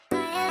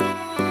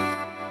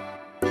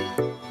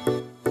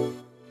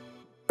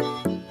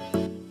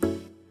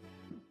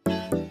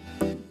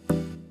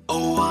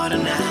Oh, what a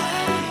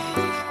night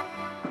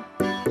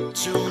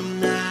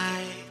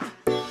tonight.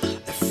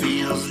 It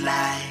feels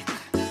like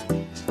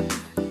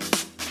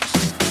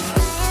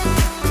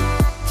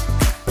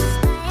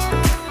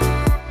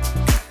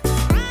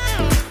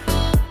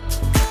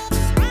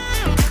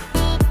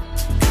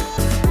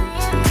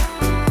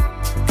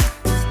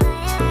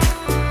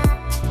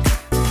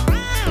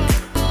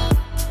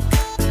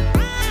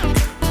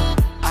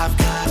I've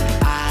got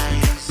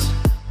eyes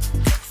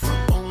for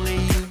only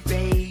you,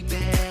 baby,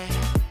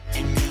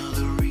 and you're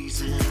the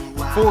reason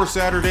why. For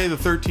Saturday, the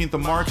 13th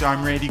of March,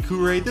 I'm Randy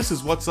Coure. This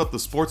is What's Up, the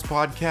Sports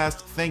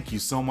Podcast. Thank you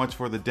so much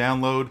for the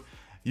download.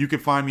 You can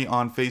find me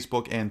on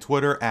Facebook and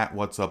Twitter at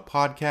What's Up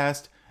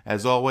Podcast.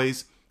 As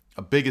always,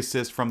 a big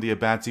assist from the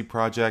Abatsy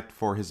Project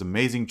for his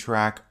amazing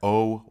track,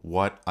 Oh,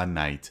 What a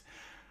Night.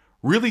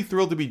 Really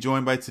thrilled to be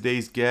joined by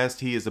today's guest.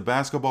 He is a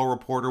basketball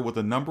reporter with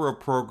a number of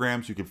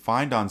programs you can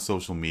find on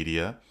social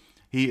media.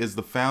 He is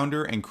the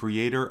founder and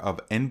creator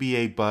of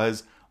NBA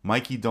Buzz.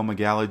 Mikey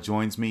Domagala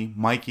joins me.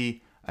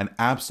 Mikey, an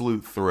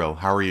absolute thrill.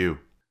 How are you?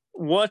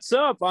 What's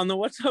up on the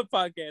What's Up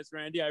podcast,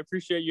 Randy? I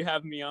appreciate you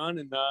having me on,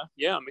 and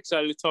I'm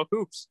excited to talk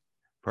hoops.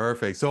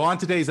 Perfect. So on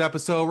today's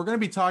episode, we're going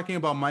to be talking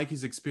about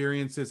Mikey's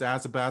experiences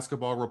as a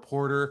basketball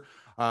reporter,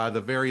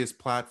 the various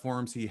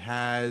platforms he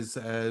has,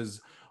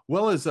 as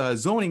well as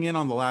zoning in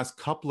on the last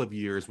couple of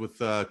years with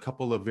a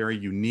couple of very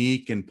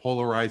unique and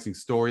polarizing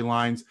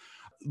storylines,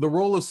 the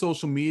role of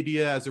social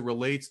media as it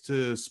relates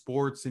to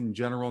sports and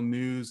general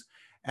news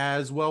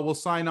as well. We'll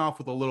sign off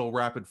with a little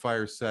rapid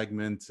fire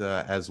segment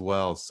as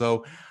well.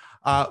 So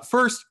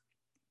first,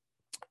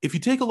 if you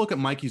take a look at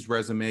Mikey's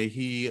resume,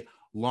 he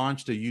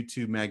launched a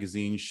YouTube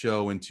magazine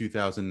show in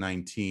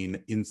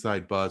 2019,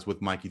 Inside Buzz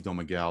with Mikey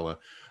Domagala.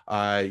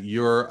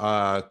 You're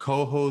a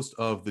co-host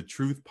of the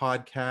Truth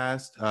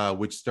podcast,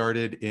 which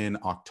started in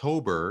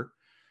October,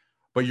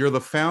 but you're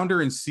the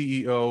founder and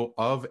CEO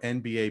of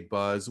NBA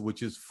Buzz,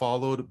 which is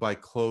followed by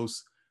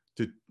close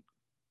to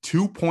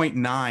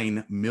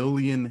 2.9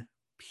 million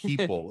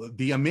people.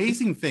 The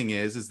amazing thing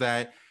is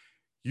that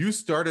you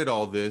started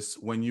all this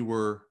when you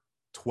were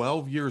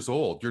 12 years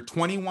old. You're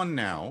 21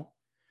 now,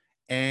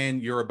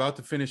 and you're about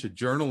to finish a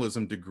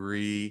journalism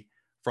degree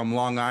from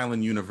Long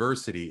Island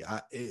University.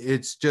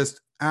 It's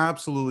just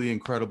absolutely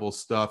incredible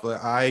stuff.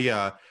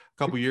 A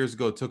couple years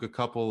ago, took a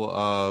couple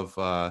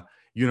of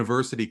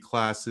university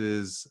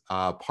classes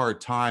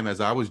part-time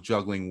as I was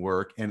juggling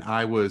work, and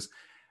I was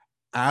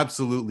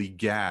absolutely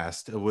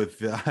gassed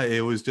with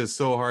it was just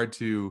so hard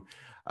to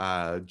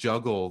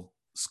juggle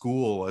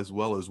school as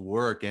well as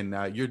work,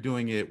 and you're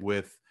doing it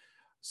with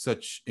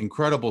such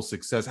incredible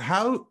success.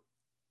 How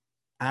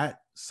at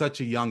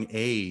such a young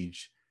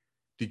age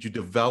did you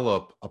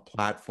develop a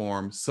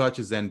platform such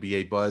as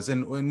NBA Buzz,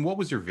 and what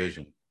was your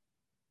vision?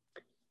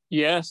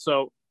 Yeah,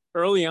 so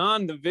early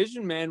on, the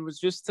vision, man, was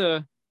just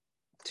to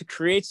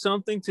create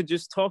something to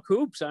just talk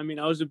hoops. I mean,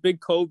 I was a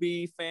big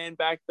Kobe fan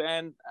back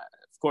then.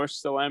 Of course,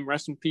 still am,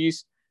 rest in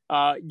peace.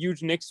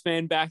 Huge Knicks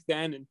fan back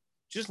then, and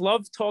just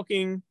loved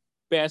talking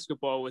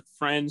basketball with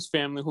friends,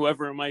 family,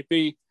 whoever it might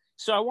be.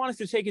 So I wanted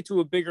to take it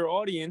to a bigger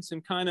audience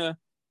and kind of,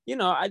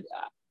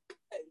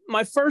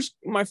 my first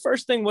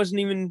thing wasn't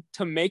even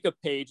to make a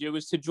page. It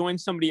was to join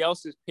somebody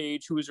else's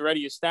page who was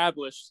already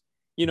established.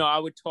 I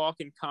would talk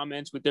in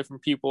comments with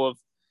different people of,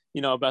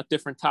 about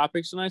different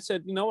topics. And I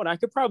said, you know what, I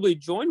could probably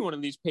join one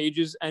of these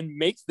pages and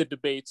make the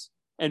debates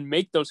and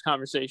make those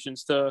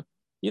conversations to,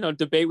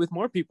 debate with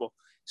more people.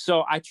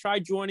 So I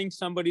tried joining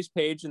somebody's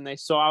page, and they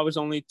saw I was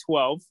only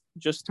 12,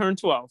 just turned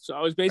 12. So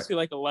I was basically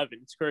like 11.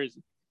 It's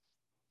crazy.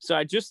 So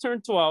I just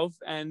turned 12,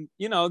 and,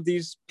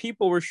 these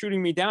people were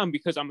shooting me down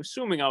because I'm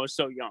assuming I was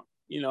so young,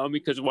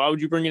 because why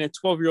would you bring in a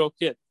 12-year-old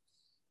kid?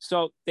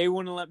 So they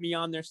wouldn't let me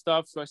on their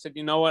stuff. So I said,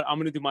 you know what, I'm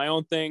going to do my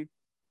own thing.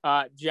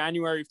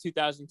 January of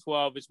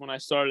 2012 is when I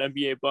started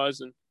NBA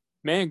Buzz, and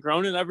man,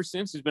 grown it ever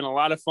since. It's been a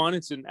lot of fun.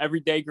 It's an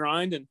everyday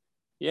grind, and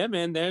yeah,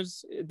 man,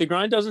 the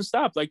grind doesn't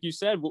stop. Like you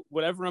said,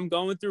 whatever I'm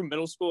going through,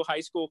 middle school,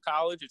 high school,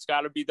 college, it's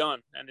got to be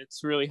done, and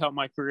it's really helped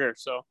my career.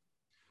 So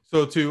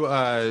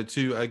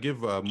to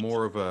give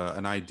more of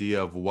an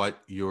idea of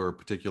what your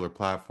particular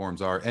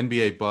platforms are,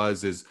 NBA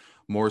Buzz is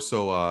more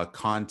so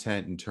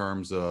content in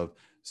terms of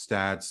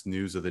stats,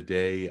 news of the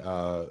day.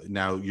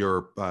 Now,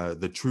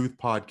 the Truth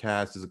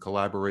podcast is a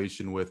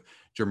collaboration with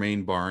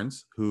Jermaine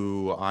Barnes,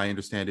 who I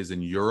understand is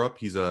in Europe.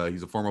 He's a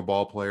former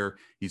ball player.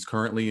 He's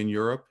currently in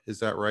Europe.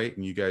 Is that right?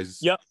 And you guys?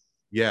 Yep.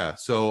 Yeah.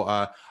 So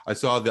I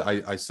saw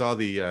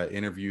the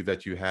interview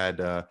that you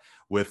had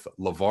with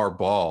LeVar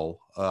Ball,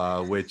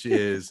 which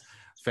is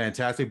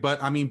fantastic.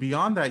 But I mean,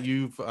 beyond that,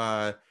 you've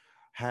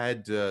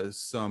had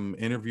some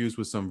interviews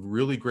with some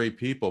really great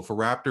people. For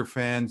Raptor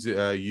fans,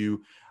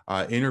 you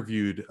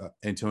interviewed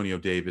Antonio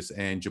Davis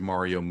and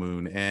Jamario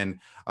Moon, and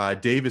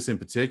Davis in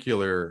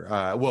particular.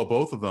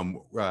 Both of them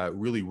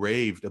really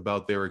raved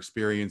about their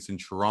experience in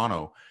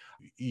Toronto.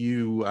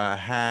 You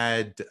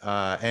had,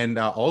 and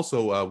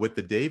also with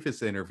the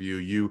Davis interview,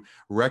 you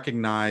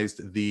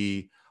recognized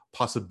the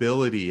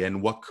possibility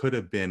and what could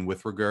have been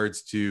with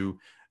regards to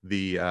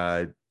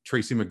the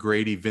Tracy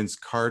McGrady, Vince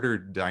Carter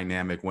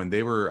dynamic when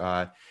they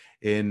were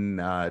in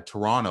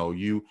Toronto.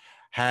 You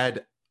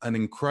had an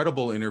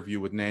incredible interview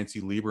with Nancy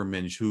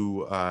Lieberman,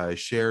 who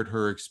shared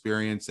her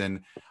experience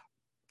and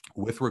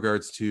with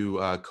regards to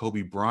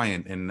Kobe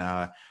Bryant and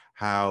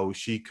how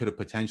she could have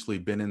potentially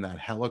been in that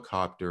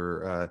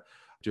helicopter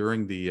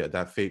during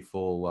that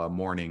fateful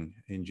morning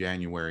in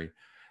January.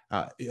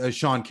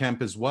 Sean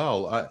Kemp as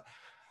well.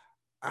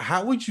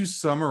 How would you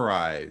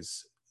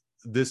summarize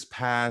this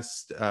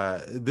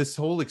this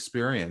whole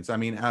experience? I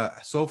mean,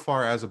 so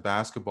far as a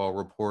basketball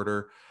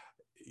reporter,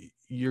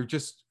 you're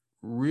just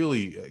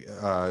really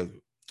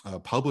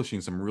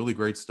publishing some really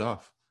great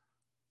stuff.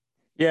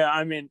 Yeah,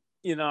 I mean,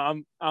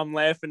 I'm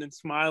laughing and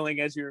smiling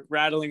as you're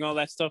rattling all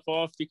that stuff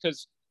off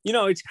because,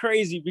 it's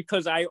crazy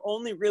because I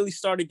only really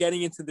started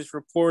getting into this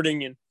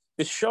reporting and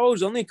the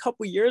shows only a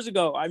couple years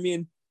ago. I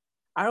mean,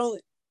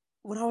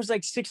 when I was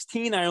like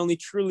 16, I only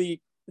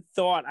truly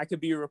thought I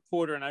could be a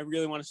reporter and I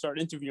really want to start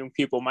interviewing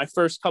people. My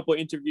first couple of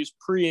interviews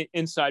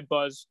pre-Inside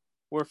Buzz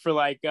were for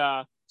like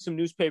some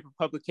newspaper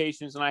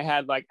publications, and I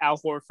had like Al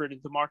Horford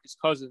and DeMarcus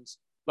Cousins,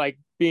 like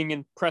being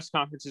in press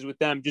conferences with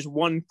them, just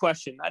one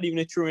question, not even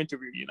a true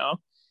interview,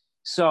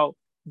 So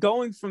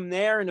going from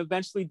there and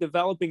eventually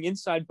developing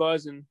Inside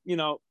Buzz in,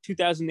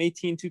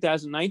 2018,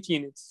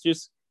 2019, it's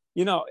just,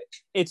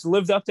 it's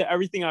lived up to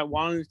everything I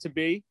wanted it to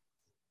be.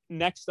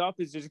 Next up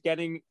is just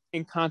getting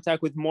in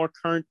contact with more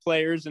current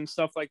players and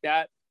stuff like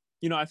that.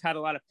 I've had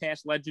a lot of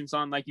past legends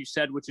on, like you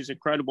said, which is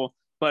incredible,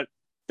 but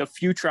the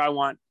future, I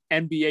want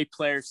NBA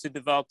players to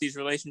develop these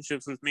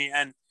relationships with me.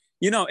 And,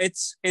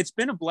 it's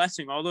been a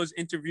blessing. All those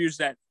interviews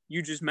that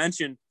you just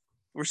mentioned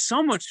were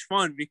so much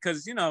fun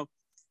because,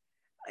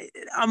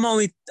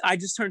 I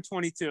just turned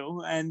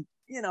 22 and,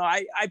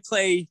 I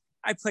play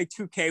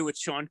 2K with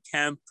Sean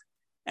Kemp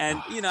and,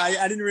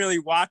 I didn't really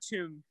watch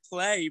him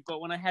play,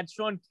 but when I had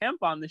Sean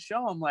Kemp on the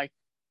show, I'm like,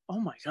 oh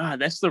my God,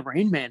 that's the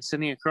Rain Man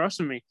sitting across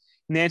from me.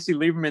 Nancy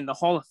Lieberman, the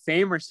Hall of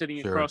Famer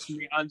sitting across from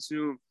me on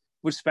Zoom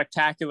was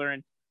spectacular.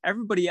 And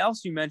everybody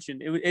else you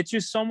mentioned, it's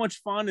just so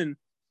much fun. And,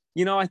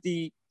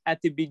 at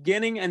the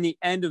beginning and the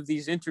end of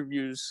these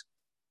interviews,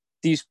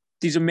 these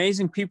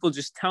amazing people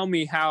just tell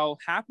me how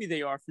happy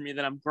they are for me,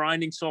 that I'm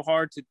grinding so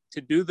hard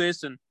to do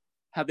this, and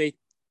how they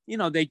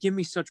give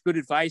me such good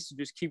advice to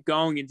just keep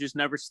going and just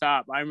never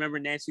stop. I remember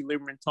Nancy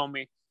Lieberman told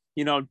me,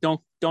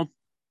 don't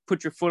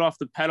put your foot off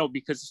the pedal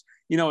because,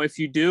 if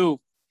you do,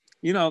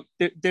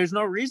 there's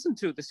no reason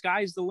to. The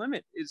sky is the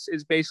limit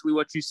is basically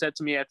what you said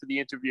to me after the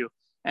interview.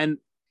 And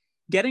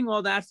getting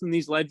all that from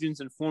these legends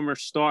and former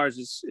stars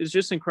is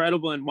just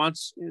incredible, and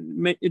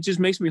it just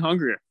makes me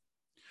hungrier.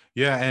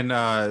 Yeah,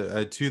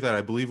 and to that,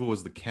 I believe it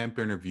was the Kemp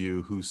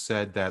interview who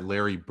said that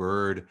Larry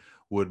Bird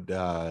would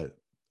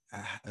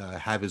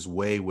have his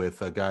way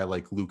with a guy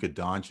like Luka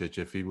Doncic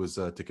if he was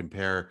to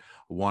compare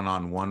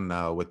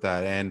one-on-one with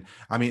that. And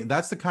I mean,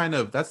 that's the kind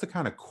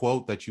of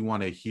quote that you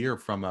want to hear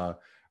from a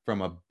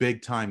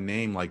big time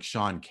name like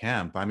Sean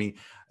Kemp. I mean,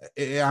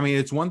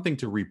 it's one thing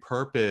to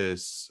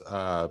repurpose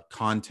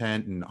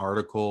content and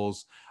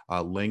articles,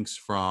 links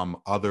from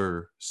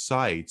other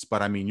sites,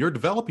 but I mean, you're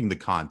developing the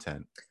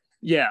content.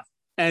 Yeah.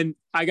 And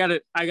I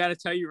gotta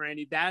tell you,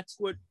 Randy, that's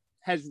what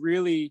has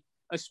really,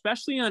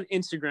 especially on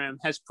Instagram,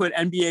 has put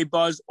NBA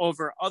Buzz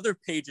over other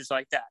pages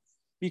like that.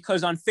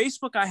 Because on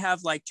Facebook, I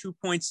have like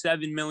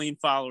 2.7 million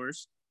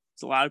followers.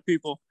 It's a lot of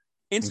people.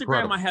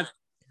 Instagram, incredible.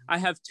 I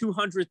have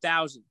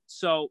 200,000.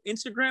 So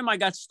Instagram, I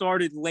got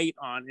started late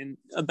on in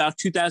about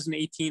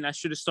 2018. I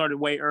should have started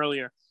way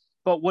earlier.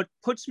 But what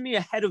puts me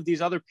ahead of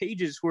these other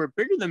pages who are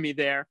bigger than me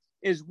there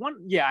is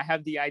I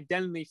have the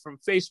identity from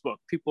Facebook.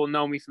 People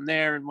know me from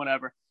there and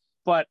whatever.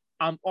 But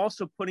I'm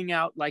also putting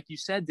out, like you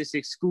said, this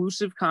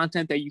exclusive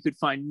content that you could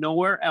find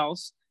nowhere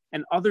else.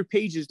 And other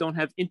pages don't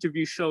have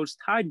interview shows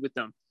tied with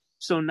them.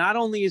 So not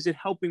only is it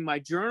helping my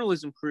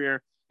journalism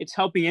career, it's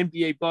helping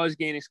NBA Buzz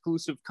gain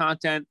exclusive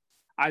content.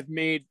 I've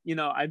been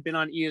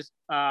on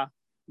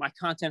my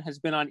content has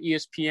been on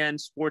ESPN,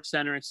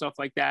 SportsCenter, and stuff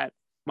like that.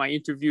 My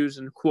interviews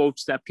and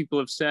quotes that people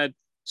have said.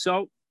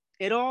 So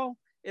it all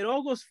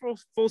goes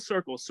full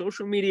circle.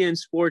 Social media and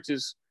sports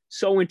is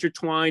so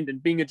intertwined,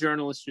 and being a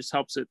journalist just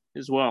helps it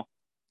as well.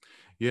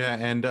 Yeah,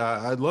 and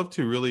I'd love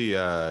to really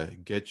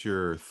get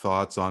your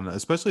thoughts on,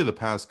 especially the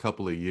past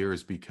couple of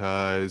years,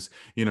 because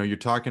you're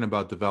talking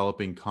about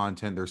developing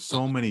content. There's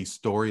so many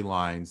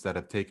storylines that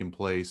have taken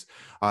place.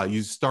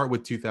 You start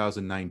with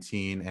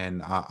 2019,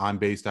 and I'm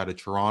based out of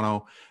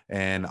Toronto,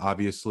 and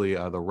obviously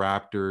the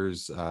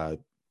Raptors.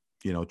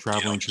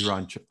 Traveling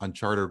through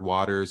uncharted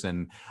waters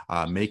and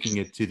making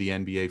it to the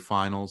NBA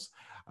Finals.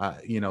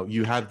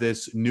 You have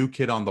this new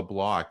kid on the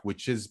block,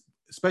 which has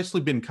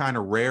especially been kind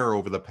of rare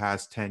over the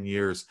past 10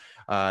 years,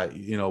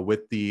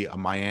 with the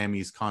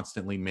Miami's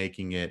constantly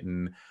making it.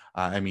 And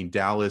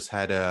Dallas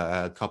had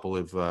a couple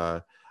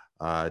of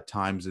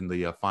times in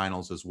the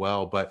finals as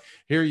well. But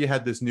here you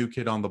had this new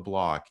kid on the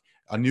block,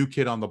 a new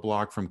kid on the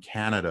block from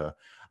Canada.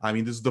 I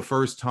mean, this is the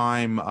first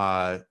time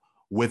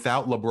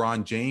without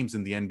LeBron James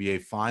in the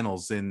NBA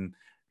Finals in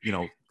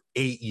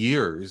 8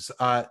 years.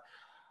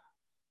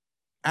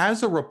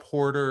 As a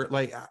reporter,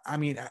 like, I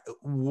mean,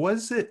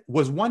 was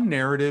one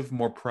narrative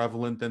more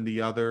prevalent than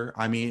the other?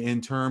 I mean,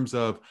 in terms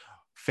of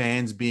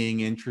fans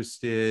being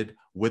interested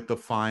with the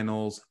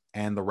finals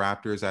and the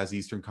Raptors as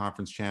Eastern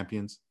Conference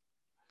champions?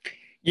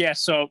 Yeah,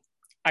 so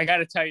I got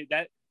to tell you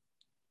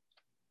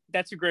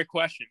that's a great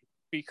question,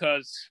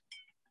 because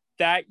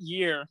that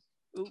year,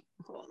 hold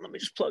on, let me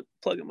just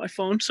plug in my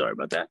phone. Sorry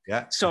about that.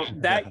 Yeah. So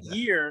that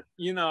year,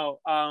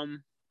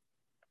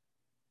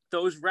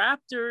 those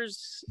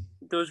Raptors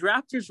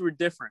were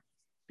different,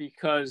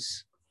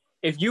 because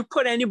if you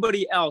put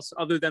anybody else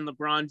other than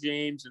LeBron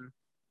James and,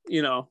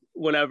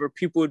 whatever,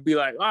 people would be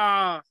like,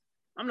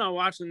 I'm not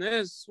watching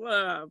this,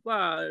 blah,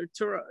 blah,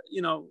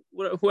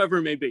 whoever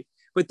it may be.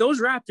 But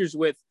those Raptors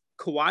with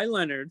Kawhi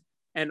Leonard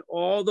and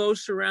all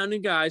those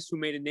surrounding guys who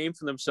made a name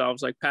for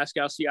themselves, like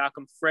Pascal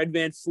Siakam, Fred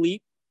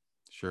VanVleet,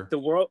 sure, the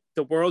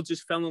world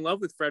just fell in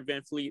love with Fred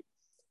VanVleet.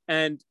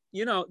 And,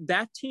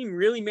 that team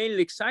really made it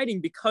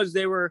exciting, because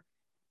they were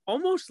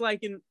almost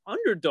like an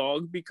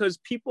underdog, because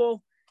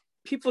people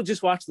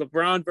just watched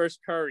LeBron versus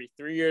Curry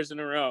 3 years in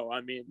a row.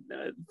 I mean,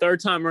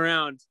 third time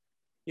around,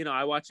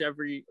 I watch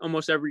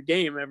almost every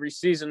game, every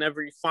season,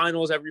 every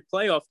finals, every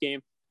playoff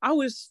game. I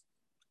was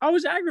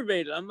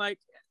aggravated. I'm like,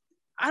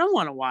 I don't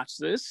want to watch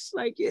this.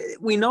 Like,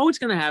 we know it's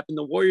going to happen.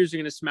 The Warriors are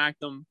going to smack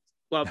them,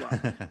 blah, blah.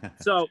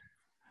 So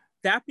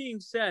that being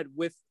said,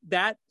 with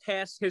that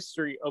past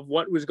history of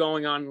what was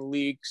going on in the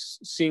league,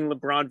 seeing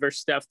LeBron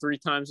versus Steph 3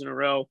 times in a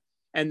row,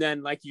 and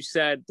then, like you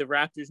said, the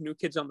Raptors' new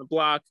kids on the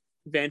block,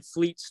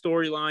 VanVleet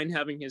storyline,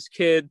 having his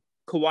kid,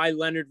 Kawhi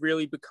Leonard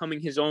really becoming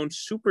his own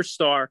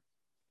superstar,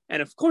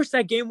 and of course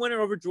that game winner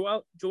over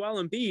Joel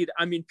Embiid.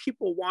 I mean,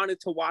 people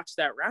wanted to watch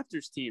that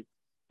Raptors team,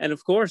 and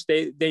of course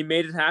they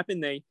made it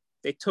happen. They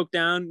took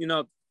down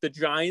the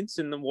Giants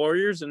and the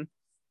Warriors, and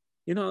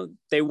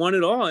they won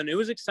it all, and it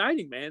was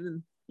exciting, man.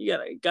 And you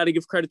got to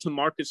give credit to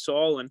Marc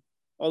Gasol and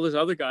all those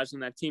other guys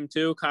on that team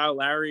too, Kyle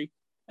Lowry,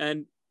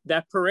 and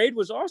that parade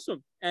was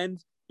awesome.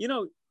 And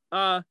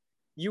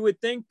you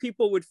would think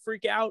people would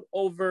freak out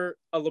over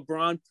a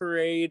LeBron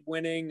parade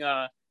winning,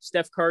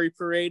 Steph Curry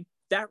parade.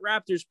 That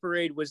Raptors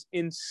parade was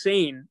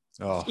insane.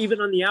 Oh. Even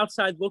on the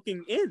outside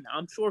looking in.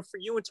 I'm sure for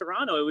you in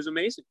Toronto, it was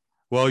amazing.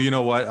 Well, you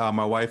know what?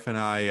 My wife and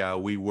I,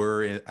 we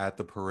were at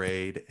the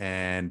parade,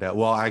 and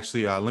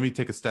actually, let me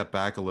take a step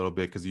back a little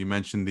bit, because you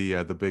mentioned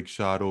the big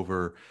shot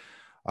over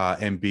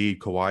Embiid,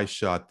 Kawhi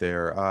shot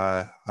there.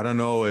 I don't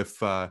know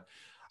if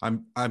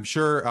I'm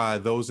sure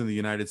those in the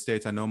United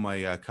States, I know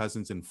my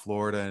cousins in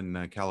Florida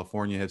and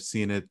California have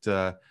seen it.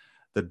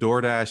 The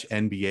DoorDash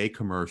NBA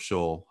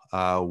commercial,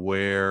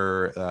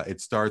 where it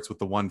starts with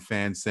the one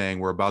fan saying,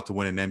 "We're about to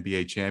win an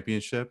NBA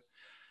championship."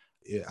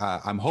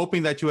 I'm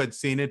hoping that you had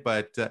seen it,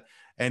 but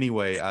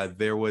anyway,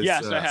 there was.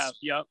 Yes, I have.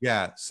 Yep.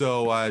 Yeah.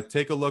 So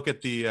take a look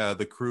at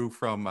the crew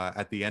from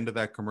at the end of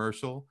that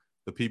commercial.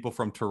 The people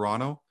from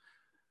Toronto.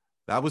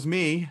 That was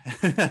me.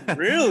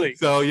 Really?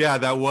 So yeah,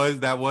 that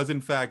was in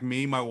fact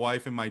me, my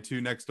wife, and my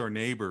 2 next door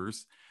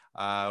neighbors.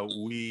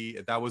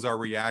 That was our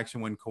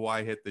reaction when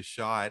Kawhi hit the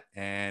shot,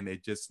 and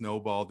it just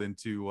snowballed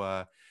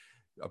into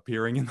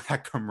appearing in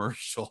that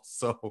commercial.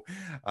 So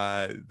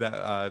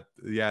the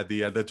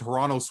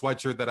Toronto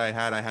sweatshirt that I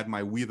had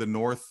my We the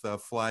North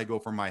flag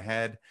over my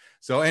head.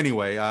 So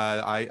anyway,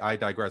 I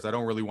digress. I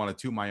don't really want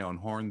to toot my own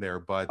horn there,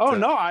 but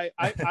no, I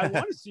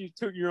want to see you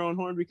toot your own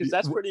horn, because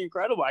that's pretty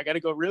incredible. I got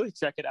to go really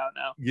check it out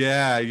now.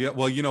 Yeah.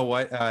 Well, you know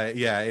what?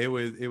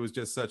 It was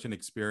just such an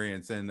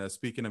experience. And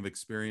speaking of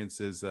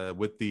experiences,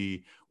 with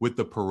the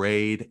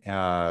parade,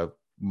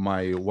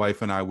 my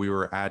wife and I, we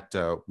were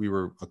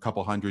a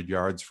couple hundred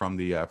yards from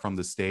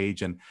the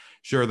stage, and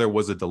sure, there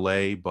was a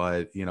delay,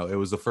 but it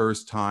was the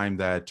first time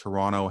that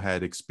Toronto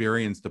had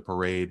experienced a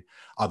parade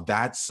of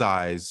that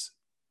size,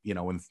 in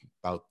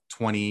about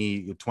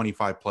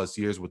 25 plus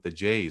years with the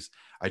Jays.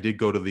 I did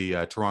go to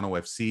the Toronto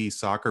FC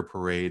soccer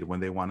parade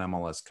when they won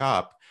MLS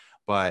Cup,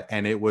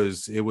 and it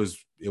was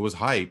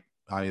hype.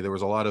 I mean, there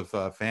was a lot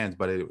of fans,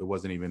 but it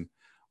wasn't even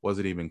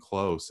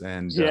close.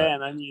 And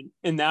and I mean,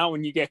 and now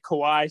when you get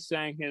Kawhi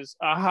saying his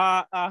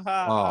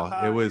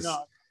it was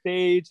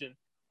stage, and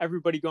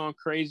everybody going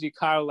crazy,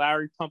 Kyle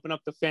Lowry pumping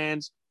up the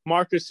fans,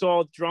 Marc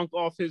Gasol drunk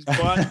off his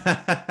butt,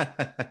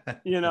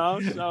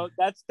 so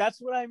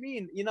that's what I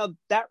mean.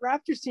 That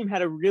Raptors team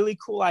had a really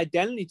cool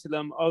identity to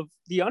them of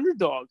the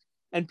underdog,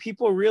 and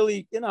people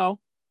really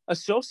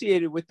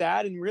associated with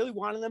that and really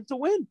wanted them to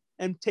win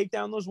and take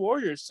down those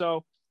Warriors.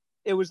 So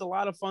it was a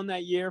lot of fun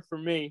that year for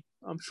me.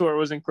 I'm sure it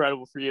was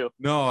incredible for you.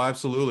 No,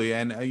 absolutely.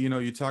 And,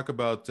 you talk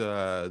about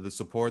the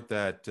support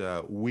that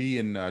we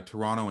in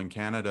Toronto and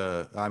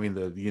Canada, I mean,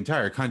 the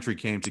entire country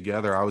came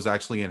together. I was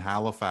actually in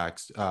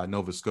Halifax,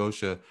 Nova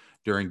Scotia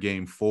during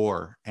Game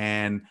 4.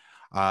 And,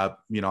 I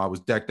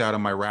was decked out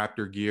in my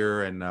Raptor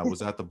gear and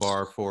was at the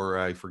bar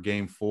for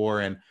Game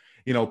 4. And,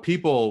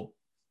 people,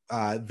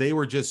 they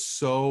were just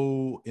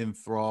so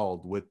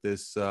enthralled with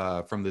this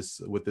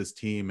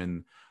team.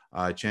 And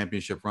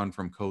championship run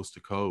from coast to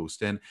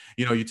coast. And,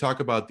 you talk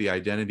about the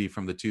identity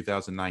from the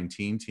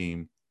 2019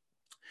 team.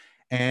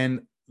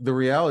 And the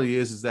reality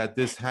is that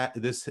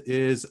this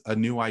is a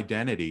new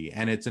identity,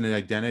 and it's an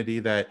identity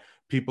that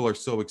people are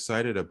so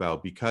excited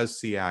about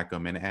because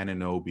Siakam and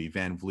Anunoby,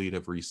 Van Vliet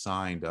have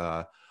re-signed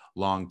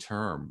long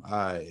term.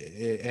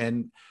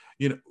 And,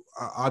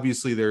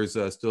 obviously there's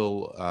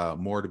still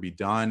more to be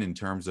done in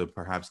terms of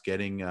perhaps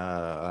getting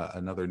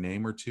another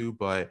name or two,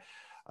 but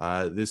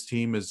this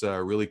team has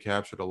really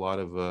captured a lot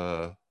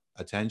of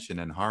attention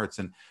and hearts.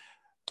 And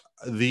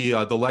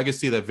the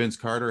legacy that Vince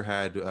Carter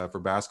had for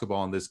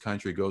basketball in this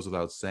country goes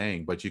without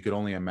saying, but you could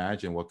only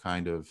imagine what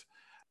kind of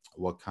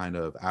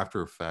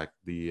after effect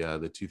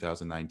the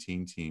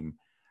 2019 team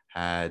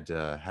had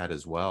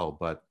as well.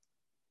 But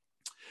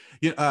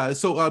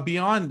so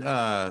beyond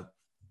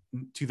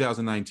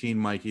 2019,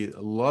 Mikey, I'd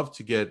love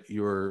to get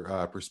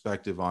your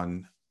perspective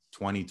on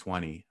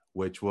 2020,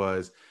 which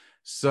was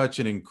such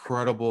an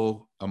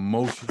incredible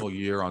emotional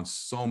year on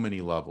so many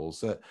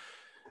levels.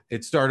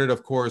 It started,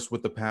 of course,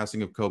 with the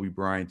passing of Kobe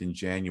Bryant in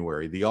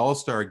January. The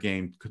All-Star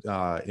game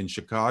in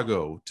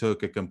Chicago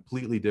took a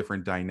completely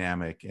different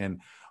dynamic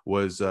and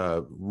was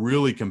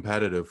really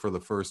competitive for the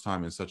first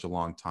time in such a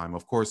long time.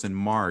 Of course, in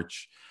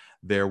March,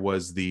 there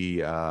was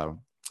the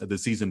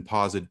season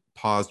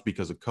paused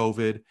because of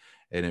COVID,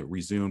 and it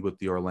resumed with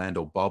the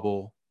Orlando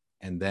bubble,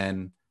 and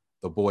then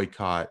the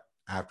boycott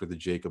after the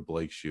Jacob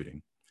Blake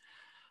shooting.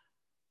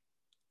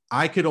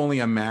 I could only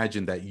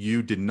imagine that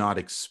you did not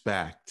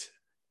expect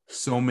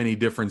so many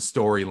different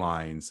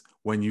storylines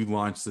when you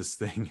launched this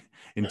thing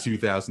in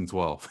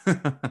 2012.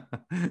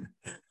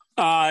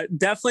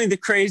 Definitely the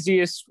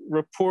craziest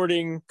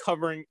reporting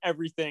covering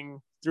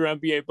everything through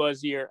NBA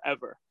Buzz year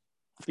ever,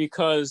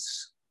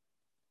 because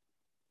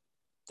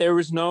there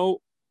was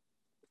no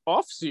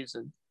off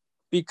season.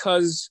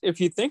 Because if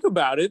you think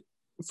about it,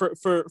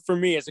 for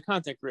me as a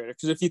content creator,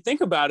 because if you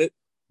think about it,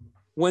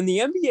 when the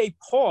NBA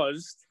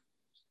paused,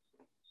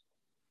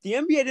 the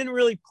NBA didn't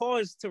really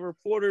pause to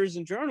reporters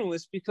and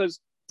journalists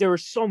because there were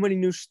so many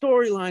new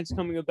storylines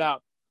coming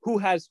about. Who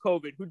has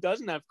COVID? Who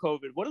doesn't have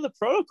COVID? What are the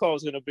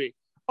protocols going to be?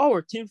 Oh,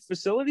 are team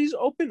facilities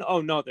open?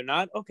 Oh, no, they're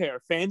not. Okay,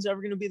 are fans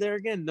ever going to be there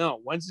again? No.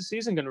 When's the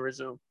season going to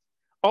resume?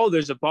 Oh,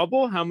 there's a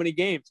bubble? How many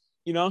games?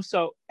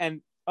 So,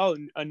 and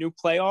a new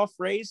playoff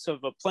race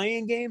of a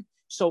playing game.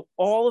 So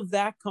all of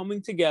that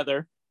coming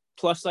together,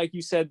 plus, like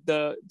you said,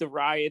 the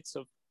riots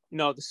of,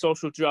 the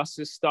social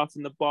justice stuff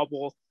in the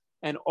bubble,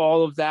 and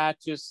all of that,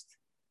 just,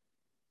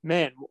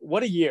 man,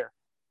 what a year.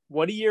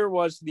 What a year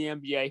was the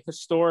NBA.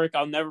 Historic.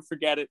 I'll never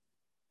forget it.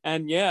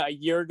 And yeah, a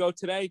year ago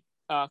today,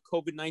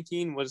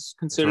 COVID-19 was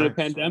considered a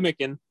pandemic.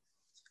 And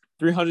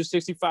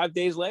 365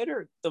 days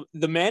later,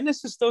 the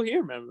madness is still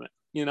here, man.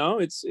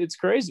 It's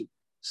crazy.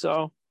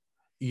 So.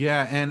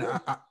 Yeah. And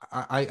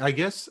I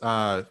guess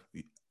the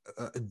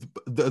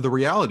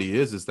reality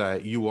is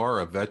that you are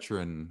a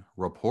veteran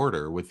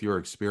reporter with your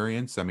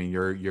experience. I mean,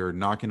 you're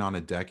knocking on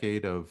a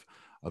decade of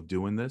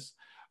doing this.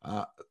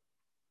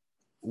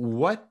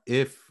 What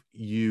if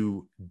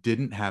you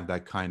didn't have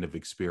that kind of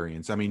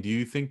experience? I mean, do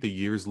you think the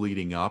years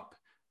leading up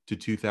to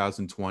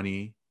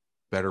 2020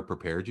 better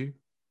prepared you?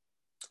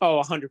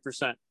 Oh,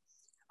 100%.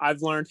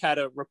 I've learned how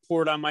to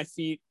report on my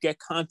feet, get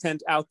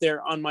content out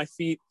there on my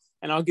feet.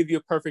 And I'll give you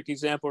a perfect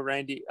example,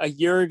 Randy. A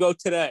year ago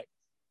today,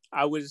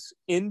 I was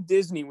in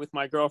Disney with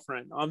my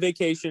girlfriend on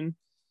vacation.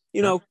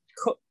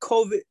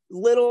 COVID,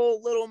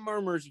 little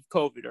murmurs of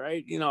COVID,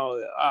 right?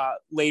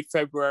 Late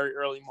February,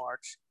 early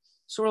March.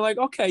 So we're like,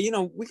 okay,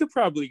 we could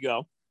probably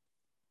go.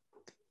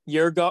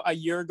 A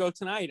year ago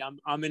tonight,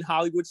 I'm in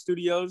Hollywood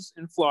Studios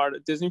in Florida,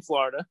 Disney,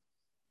 Florida,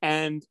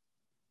 and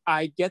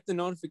I get the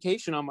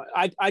notification on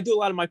I do a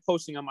lot of my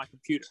posting on my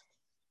computer.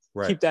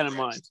 Right. Keep that in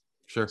mind.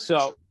 Sure.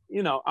 So,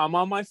 I'm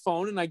on my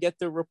phone and I get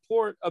the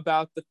report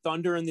about the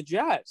Thunder and the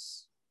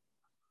Jazz.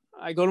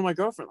 I go to my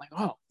girlfriend like,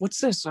 oh,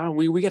 what's this? Oh,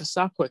 we got to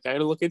stop quick. I got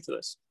to look into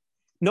this.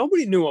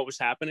 Nobody knew what was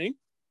happening.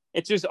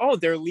 It's just,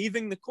 they're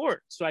leaving the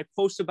court. So I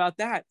post about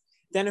that.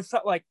 Then it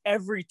felt like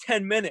every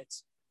 10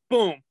 minutes,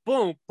 boom,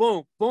 boom,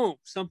 boom, boom,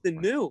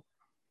 something new.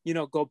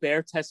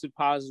 Gobert tested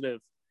positive.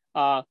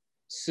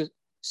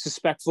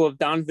 Suspectful of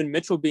Donovan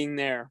Mitchell being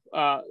there,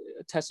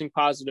 testing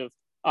positive.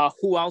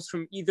 Who else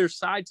from either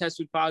side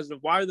tested positive?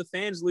 Why are the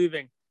fans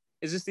leaving?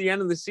 Is this the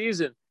end of the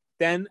season?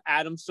 Then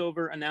Adam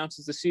Silver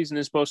announces the season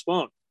is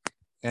postponed.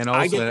 And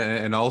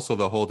also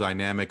the whole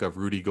dynamic of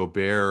Rudy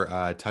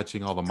Gobert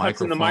touching all the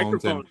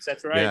microphones. And,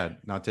 that's right. Yeah,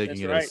 not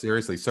taking as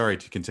seriously. Sorry,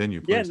 to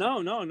continue, please.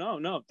 Yeah,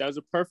 no. That was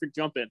a perfect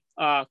jump in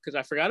because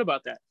I forgot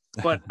about that.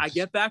 But I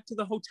get back to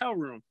the hotel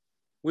room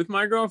with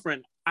my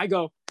girlfriend. I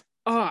go,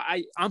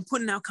 I'm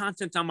putting out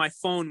content on my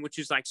phone, which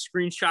is like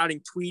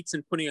screenshotting tweets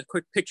and putting a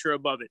quick picture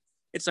above it.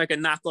 It's like a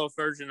knockoff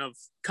version of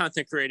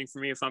content creating for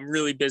me if I'm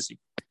really busy.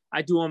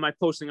 I do all my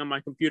posting on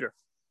my computer.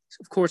 So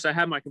of course, I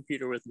have my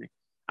computer with me.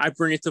 I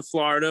bring it to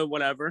Florida,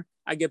 whatever.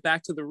 I get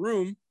back to the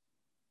room.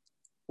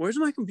 Where's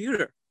my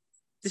computer?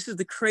 This is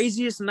the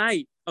craziest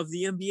night of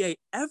the NBA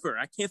ever.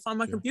 I can't find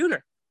my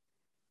computer.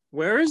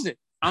 Where is it?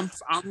 I'm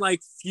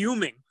like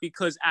fuming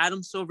because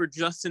Adam Silver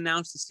just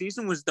announced the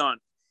season was done,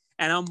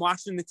 and I'm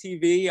watching the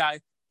TV. I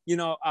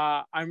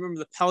remember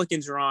the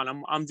Pelicans are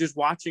on. I'm just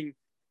watching.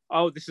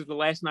 Oh, this is the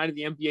last night of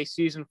the NBA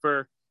season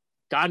for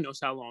God knows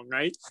how long,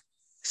 right?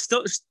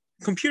 Still,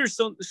 computer's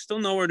still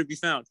nowhere to be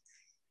found.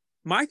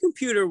 My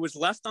computer was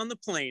left on the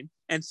plane,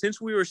 and since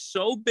we were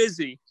so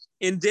busy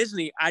in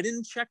Disney, I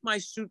didn't check my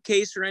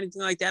suitcase or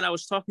anything like that. I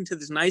was talking to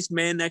this nice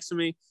man next to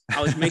me. I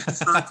was making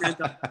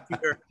content on the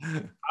computer.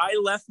 I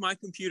left my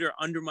computer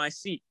under my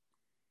seat,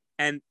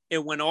 and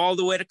it went all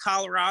the way to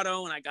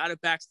Colorado, and I got it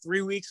back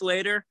 3 weeks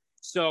later.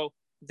 So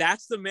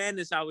that's the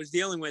madness I was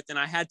dealing with, and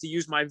I had to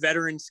use my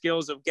veteran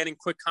skills of getting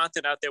quick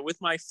content out there with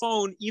my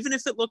phone, even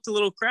if it looked a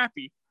little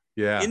crappy,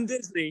 in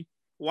Disney,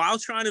 while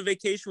trying to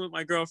vacation with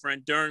my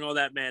girlfriend during all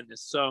that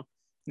madness. So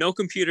no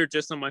computer,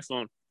 just on my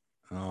phone.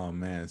 Oh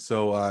man.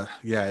 So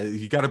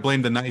you got to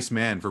blame the nice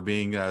man for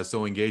being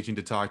so engaging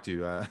to talk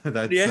to.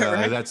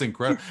 That's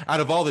incredible. Out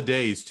of all the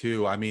days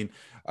too. I mean,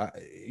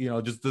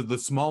 just the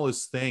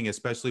smallest thing,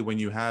 especially when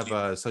you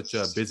have such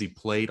a busy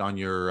plate on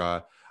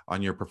your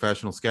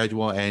professional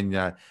schedule,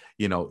 and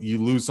you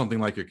lose something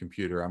like your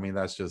computer. I mean,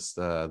 that's just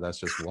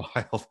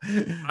wild.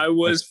 I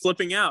was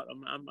flipping out.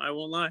 I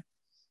won't lie.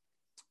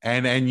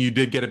 And you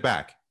did get it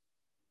back.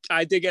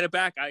 I did get it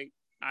back.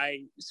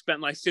 I spent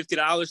like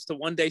 $50 to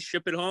one day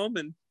ship it home,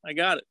 and I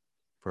got it.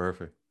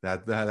 Perfect.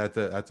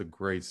 That's a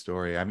great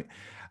story. I mean,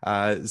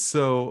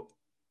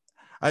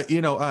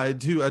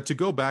 to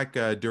go back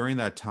during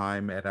that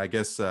time, and I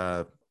guess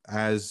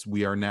as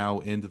we are now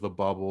into the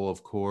bubble,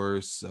 of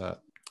course, a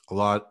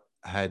lot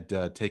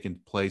had taken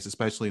place,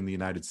 especially in the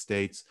United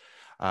States,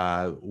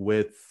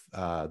 with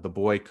the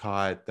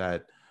boycott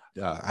that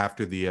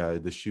after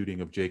the shooting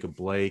of Jacob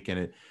Blake,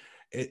 and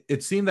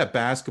it seemed that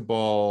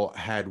basketball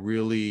had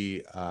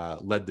really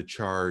led the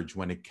charge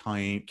when it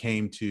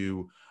came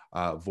to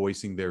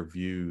voicing their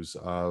views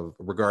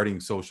regarding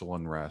social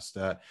unrest.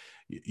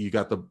 You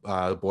got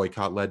the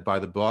boycott led by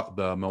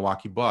the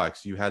Milwaukee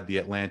Bucks. You had the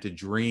Atlanta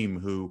Dream,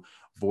 who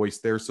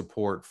voiced their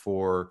support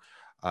for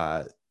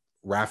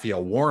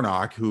Raphael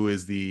Warnock, who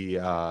is the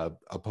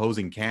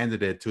opposing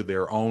candidate to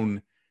their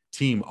own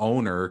team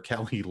owner,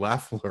 Kelly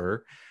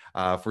Loeffler,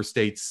 for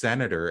state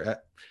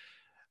senator.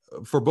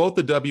 For both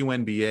the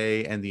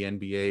WNBA and the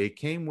NBA, it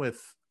came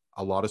with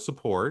a lot of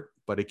support,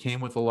 but it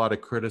came with a lot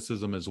of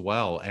criticism as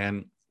well.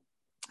 And,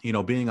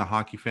 being a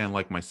hockey fan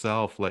like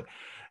myself, like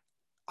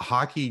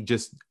hockey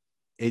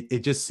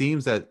it just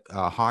seems that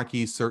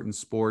hockey, certain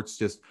sports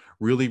just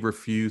really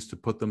refuse to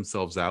put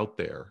themselves out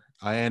there.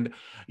 And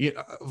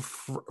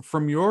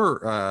from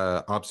your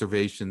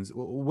observations,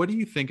 what do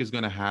you think is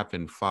going to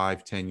happen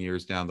 5-10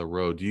 years down the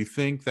road? Do you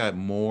think that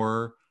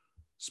more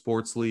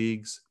sports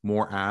leagues,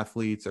 more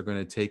athletes are going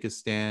to take a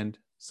stand,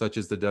 such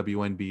as the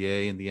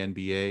WNBA and the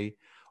NBA?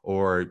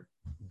 Or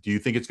do you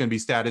think it's going to be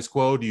status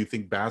quo? Do you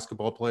think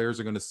basketball players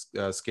are going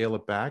to scale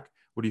it back?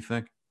 What do you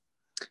think?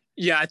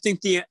 Yeah, I think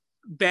the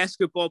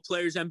basketball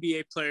players,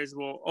 NBA players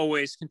will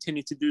always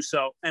continue to do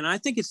so. And I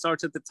think it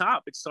starts at the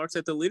top. It starts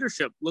at the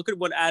leadership. Look at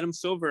what Adam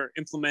Silver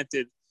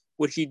implemented,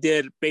 what he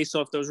did based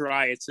off those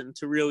riots, and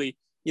to really,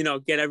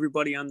 get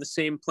everybody on the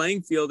same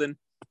playing field, and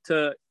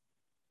to,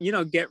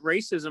 get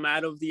racism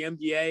out of the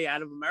NBA,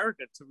 out of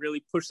America, to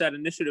really push that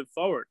initiative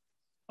forward.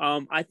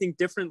 I think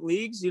different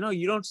leagues, you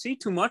don't see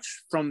too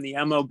much from the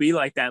MLB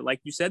like that. Like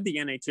you said, the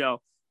NHL.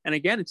 And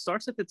again, it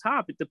starts at the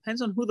top. It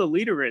depends on who the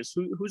leader is,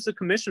 who's the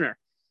commissioner.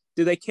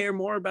 Do they care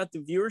more about the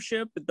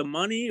viewership, the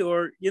money,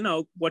 or,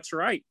 what's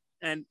right?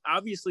 And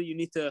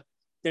obviously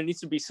there needs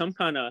to be some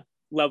kind of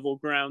level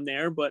ground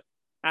there. But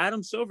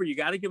Adam Silver, you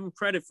got to give him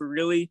credit for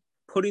really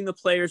putting the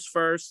players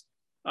first,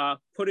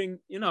 putting,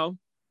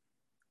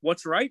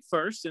 what's right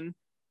first. And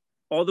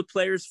all the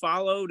players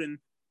followed, and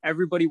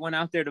everybody went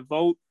out there to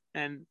vote,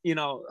 and,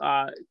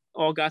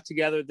 all got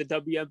together, the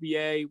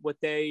WNBA, what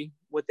they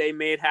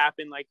made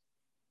happen, like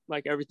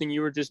everything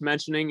you were just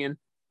mentioning. And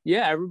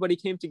yeah, everybody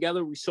came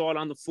together. We saw it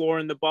on the floor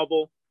in the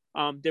bubble,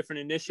 different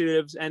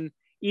initiatives, and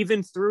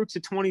even through to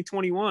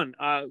 2021,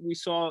 we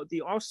saw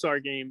the All-Star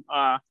game,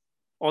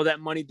 all that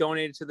money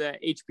donated to the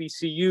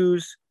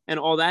HBCUs and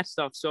all that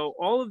stuff. So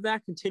all of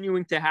that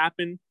continuing to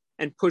happen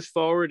and push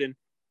forward, and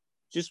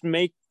just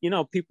make,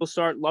 people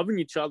start loving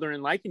each other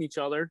and liking each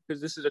other, because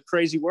this is a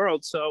crazy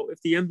world. So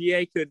if the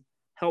NBA could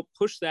help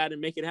push that and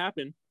make it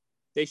happen,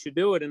 they should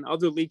do it, and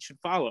other leagues should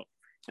follow.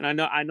 And I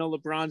know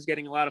LeBron's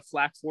getting a lot of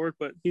flack for it,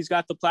 but he's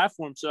got the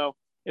platform. So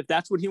if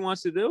that's what he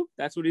wants to do,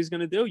 that's what he's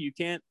going to do. You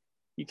can't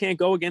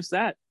go against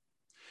that.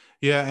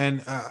 Yeah,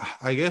 and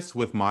I guess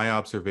with my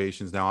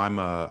observations now, I'm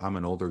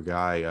an older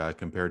guy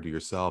compared to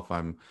yourself.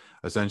 I'm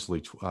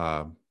essentially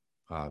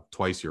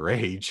twice your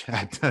age,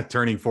 at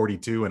turning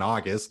 42 in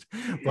August.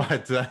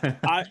 But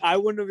I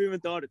wouldn't have even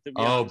thought it, to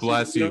be honest.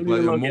 Bless you.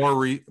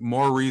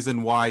 More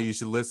reason why you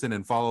should listen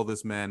and follow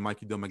this man,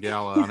 Mikey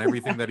DeMagala, on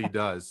everything that he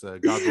does.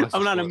 God bless.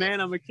 I'm not a man,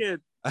 I'm a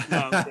kid.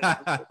 No,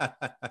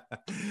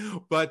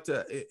 but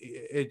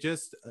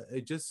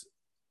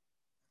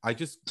I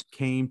just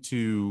came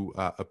to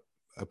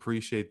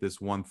appreciate this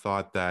one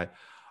thought, that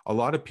a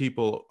lot of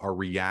people are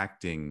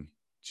reacting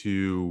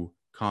to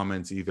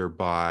comments either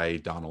by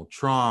Donald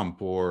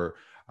Trump or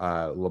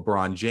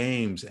LeBron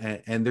James,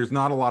 and there's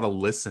not a lot of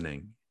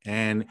listening.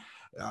 And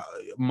uh,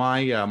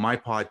 my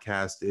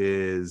podcast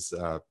is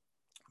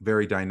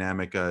very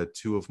dynamic.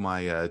 Two of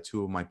my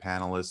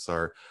panelists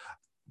are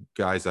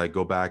guys I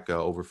go back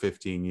over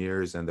 15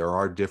 years, and there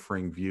are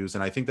differing views.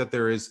 And I think that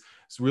there is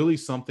really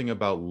something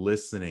about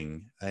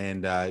listening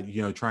and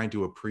trying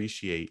to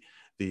appreciate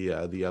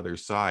the other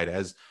side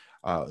as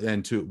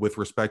and to with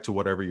respect to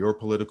whatever your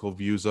political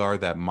views are,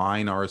 that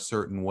mine are a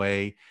certain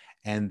way,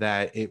 and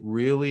that it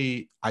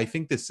really, I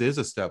think this is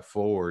a step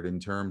forward in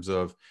terms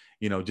of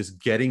just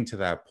getting to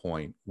that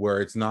point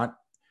where it's not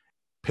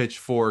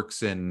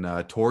pitchforks and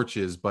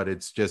torches, but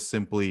it's just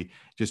simply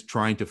just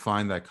trying to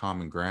find that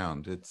common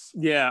ground. It's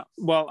Yeah.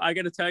 Well, I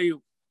got to tell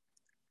you,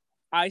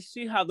 I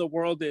see how the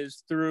world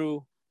is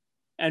through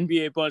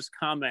NBA Buzz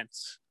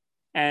comments.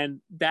 And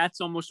that's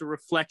almost a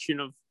reflection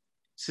of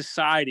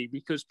society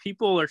because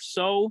people are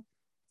so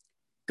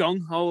gung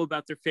ho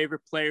about their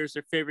favorite players,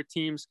 their favorite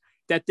teams,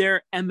 that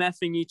they're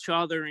MFing each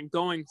other and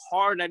going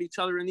hard at each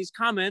other in these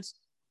comments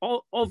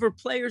all over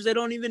players they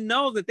don't even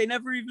know, that they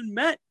never even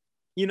met.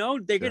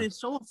 They're getting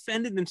so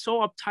offended and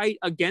so uptight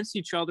against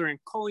each other and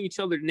calling each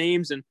other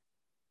names. And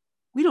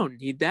we don't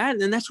need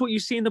that. And that's what you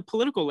see in the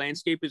political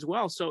landscape as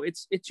well. So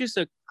it's just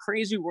a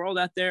crazy world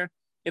out there.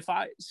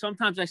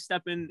 Sometimes I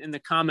step in the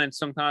comments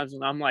sometimes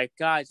and I'm like,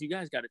 guys, you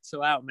guys got to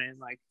chill out, man.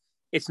 Like,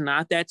 it's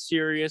not that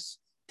serious.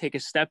 Take a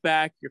step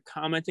back. You're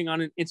commenting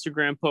on an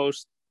Instagram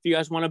post. If you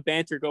guys want to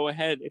banter, go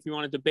ahead. If you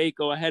want to debate,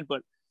 go ahead.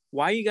 But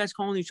why are you guys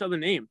calling each other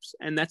names?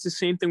 And that's the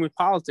same thing with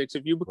politics.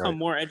 If you become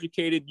more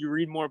educated, you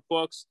read more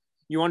books,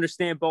 you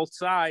understand both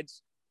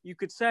sides, you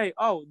could say,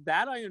 oh,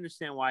 that I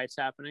understand why it's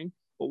happening,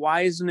 but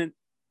why isn't it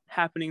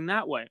happening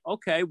that way?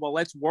 Okay, well,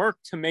 let's work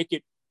to make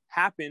it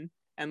happen,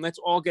 and let's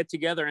all get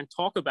together and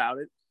talk about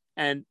it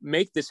and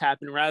make this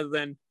happen rather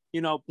than,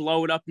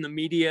 blow it up in the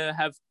media,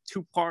 have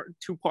two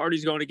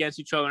parties going against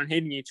each other and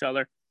hating each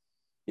other.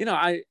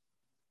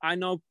 I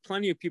know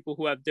plenty of people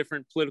who have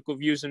different political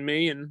views than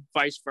me and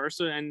vice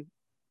versa. And,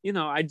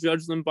 I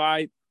judge them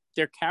by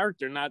their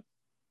character, not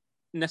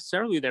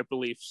necessarily their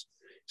beliefs.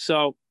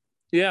 So,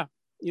 yeah,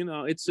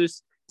 it's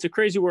a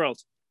crazy world.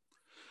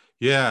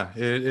 Yeah,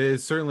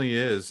 it certainly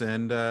is.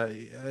 And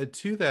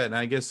to that, and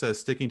I guess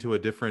sticking to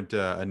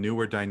a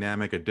newer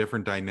dynamic, a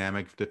different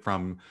dynamic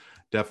from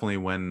definitely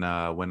when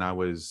I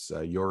was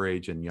your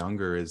age and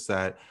younger, is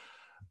that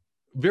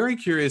very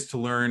curious to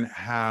learn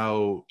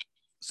how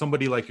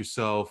somebody like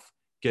yourself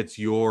gets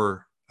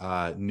your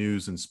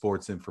news and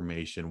sports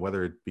information,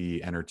 whether it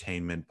be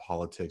entertainment,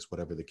 politics,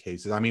 whatever the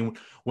case is. I mean,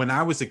 when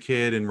I was a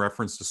kid, in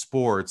reference to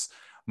sports,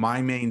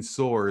 my main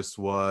source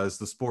was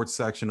the sports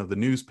section of the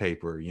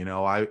newspaper.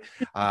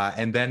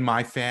 And then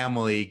my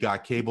family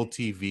got cable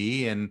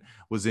TV and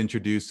was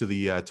introduced to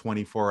the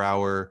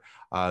 24-hour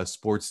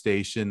sports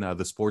station,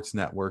 the Sports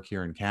Network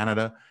here in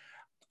Canada.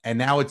 And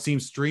now it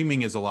seems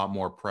streaming is a lot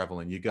more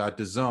prevalent. You got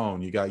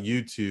DAZN, you got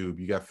YouTube,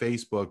 you got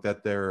Facebook,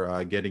 that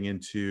they're getting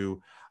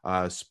into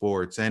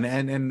sports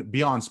and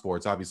beyond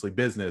sports, obviously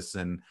business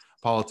and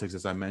politics,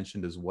 as I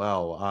mentioned as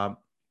well.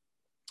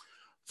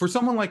 For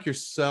someone like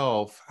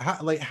yourself,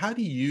 how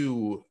do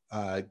you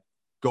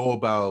go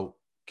about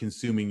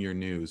consuming your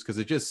news? Because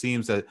it just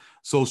seems that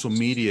social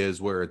media is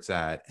where it's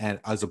at, and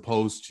as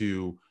opposed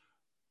to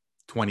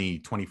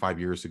 25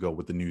 years ago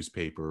with the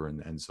newspaper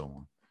and so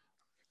on.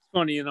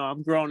 Funny,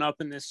 I'm growing up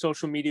in this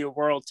social media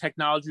world,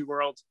 technology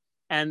world.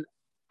 And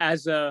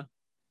as a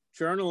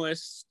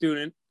journalist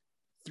student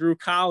through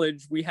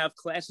college, we have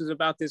classes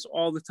about this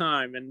all the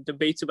time and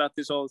debates about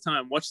this all the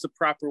time. What's the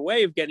proper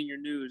way of getting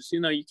your news?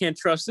 You can't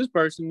trust this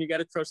person, you got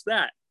to trust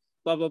that,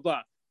 blah, blah,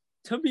 blah.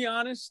 To be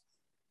honest,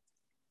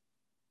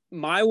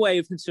 my way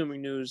of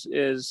consuming news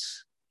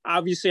is,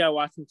 obviously I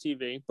watch some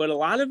TV, but a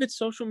lot of it's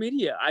social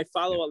media. I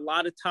follow a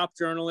lot of top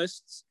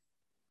journalists,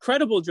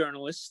 credible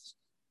journalists.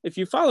 If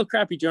you follow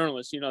crappy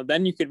journalists,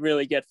 then you could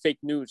really get fake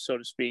news, so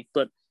to speak.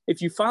 But if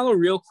you follow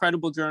real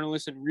credible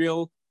journalists and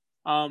real,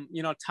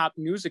 top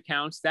news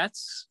accounts,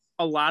 that's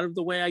a lot of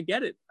the way I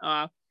get it.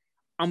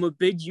 I'm a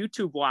big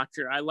YouTube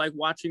watcher. I like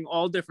watching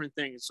all different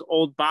things,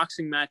 old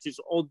boxing matches,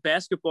 old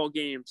basketball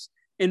games.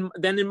 And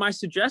then in my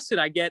suggested,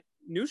 I get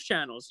news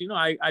channels.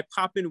 I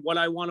pop in what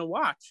I want to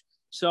watch.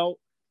 So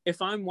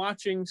if I'm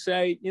watching,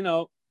 say,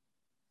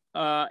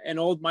 an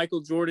old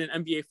Michael Jordan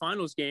NBA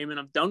Finals game and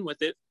I'm done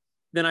with it,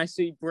 then I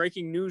see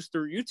breaking news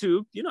through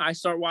YouTube, I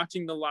start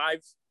watching the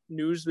live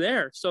news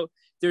there. So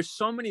there's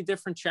so many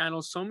different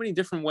channels, so many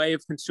different ways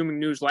of consuming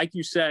news. Like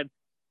you said,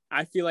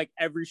 I feel like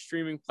every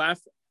streaming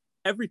platform,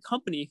 every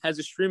company has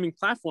a streaming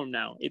platform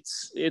now.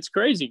 It's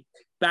crazy.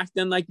 Back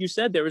then, like you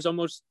said, there was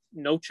almost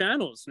no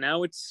channels.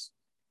 Now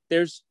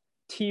there's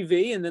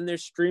TV and then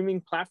there's streaming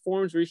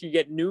platforms where you can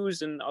get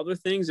news and other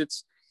things.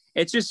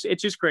 It's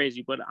just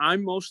crazy. But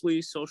I'm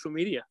mostly social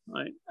media,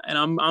 right? And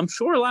I'm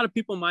sure a lot of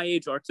people my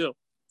age are too.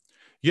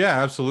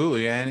 Yeah,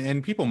 absolutely.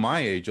 And people my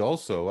age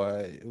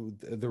also.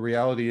 The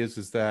reality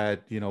is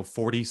that,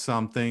 40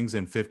 somethings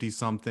and 50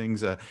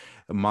 somethings.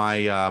 My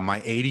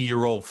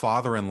 80-year-old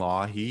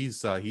father-in-law,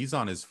 he's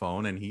on his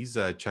phone and he's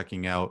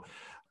checking out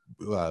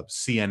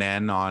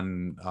CNN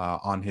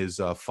on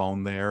his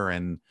phone there,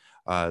 and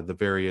the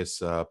various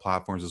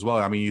platforms as well.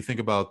 I mean, you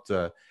think about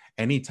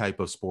any type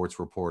of sports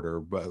reporter,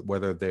 but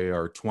whether they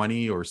are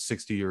 20 or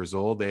 60 years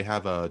old, they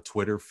have a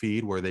Twitter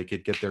feed where they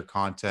could get their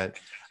content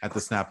at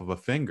the snap of a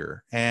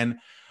finger. And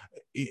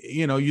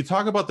you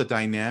talk about the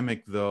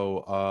dynamic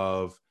though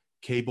of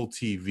cable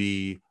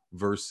TV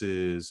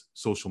versus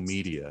social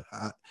media.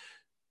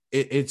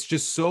 It's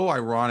just so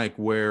ironic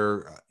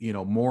where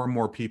more and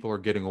more people are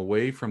getting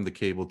away from the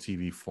cable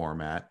TV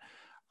format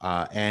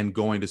and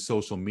going to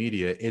social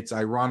media. It's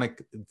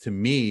ironic to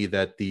me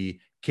that the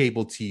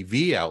cable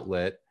TV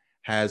outlet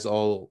has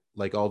all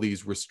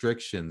these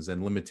restrictions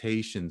and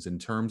limitations in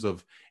terms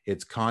of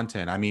its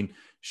content. I mean,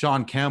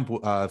 Sean Kemp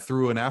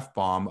threw an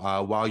F-bomb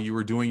while you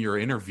were doing your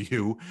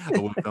interview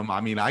with them. I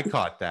mean, I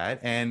caught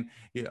that, and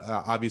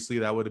obviously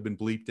that would have been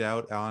bleeped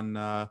out on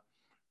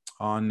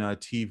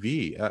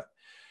TV.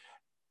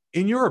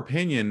 In your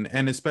opinion,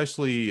 and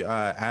especially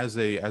as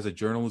a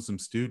journalism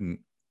student,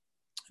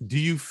 do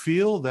you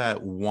feel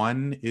that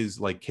one is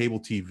like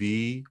cable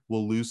TV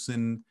will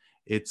loosen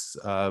its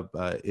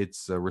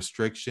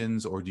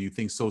restrictions, or do you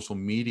think social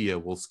media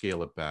will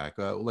scale it back?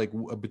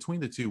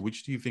 Between the two,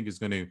 which do you think is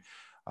going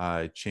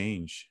to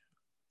change?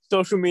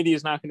 Social media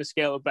is not going to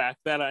scale it back.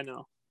 That I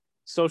know.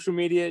 Social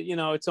media,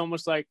 it's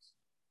almost like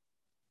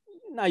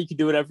now you can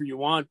do whatever you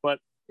want, but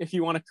if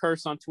you want to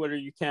curse on Twitter,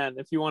 you can.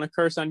 If you want to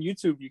curse on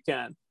YouTube, you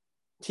can.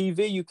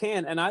 TV, you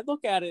can. And I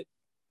look at it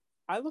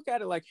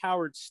like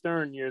Howard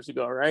Stern years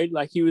ago, right?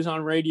 Like he was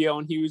on radio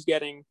and he was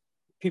getting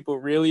people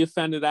really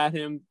offended at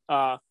him.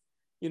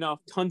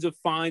 Tons of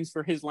fines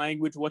for his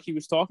language, what he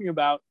was talking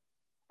about.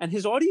 And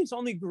his audience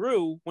only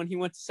grew when he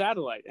went to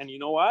satellite. And you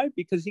know why?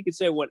 Because he could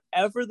say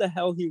whatever the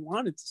hell he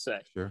wanted to say.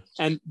 Sure.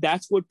 And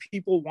that's what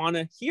people want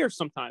to hear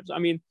sometimes. I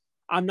mean,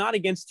 I'm not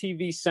against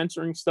TV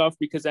censoring stuff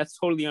because that's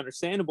totally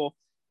understandable.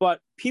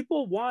 But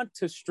people want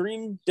to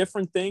stream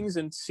different things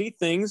and see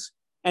things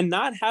and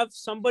not have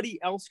somebody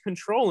else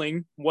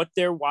controlling what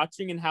they're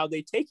watching and how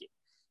they take it.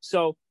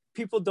 So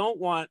people don't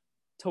want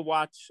to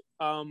watch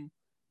a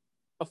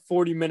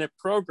 40-minute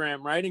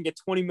program, right, and get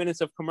 20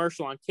 minutes of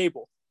commercial on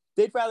cable.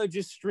 They'd rather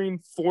just stream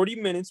 40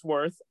 minutes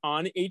worth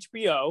on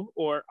HBO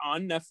or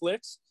on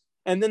Netflix,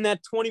 and then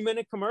that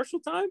 20-minute commercial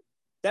time,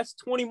 that's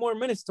 20 more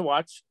minutes to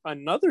watch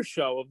another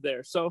show of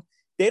theirs. So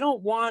they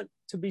don't want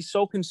to be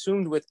so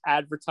consumed with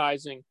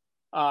advertising,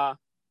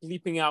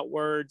 bleeping out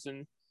words,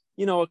 and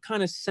a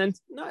kind of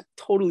not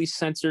totally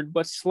censored,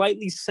 but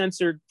slightly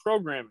censored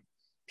programming.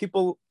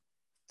 People,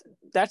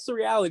 that's the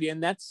reality.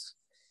 And that's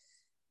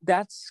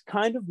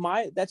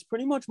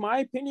pretty much my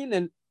opinion,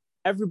 and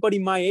everybody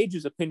my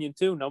age's opinion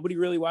too. Nobody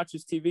really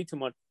watches TV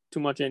too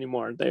much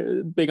anymore.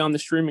 They're big on the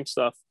streaming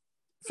stuff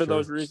for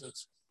those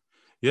reasons.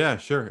 Yeah,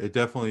 sure. It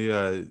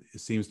definitely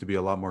seems to be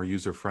a lot more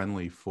user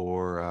friendly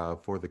for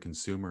the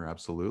consumer.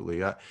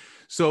 Absolutely.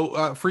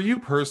 So for you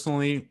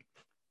personally,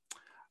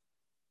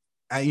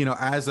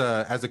 as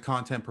a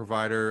content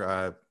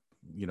provider,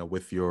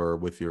 with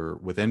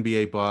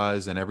NBA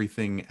Buzz and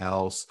everything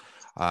else,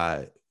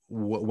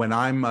 when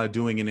I'm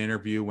doing an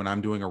interview, when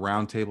I'm doing a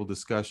roundtable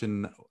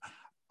discussion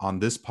on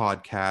this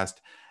podcast,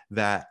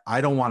 that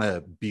I don't want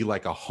to be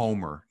like a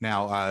homer.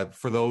 Now,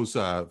 for those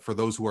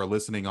who are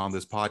listening on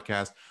this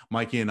podcast,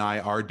 Mikey and I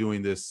are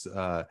doing this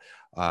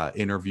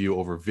interview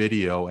over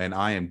video, and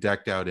I am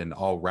decked out in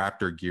all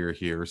Raptor gear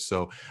here.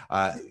 So,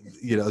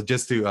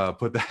 just to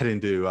put that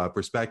into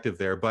perspective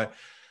there. But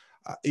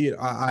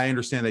I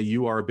understand that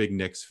you are a big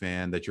Knicks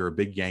fan, that you're a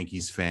big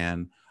Yankees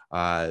fan,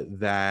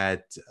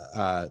 that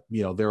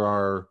there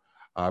are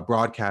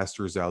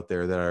broadcasters out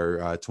there that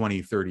are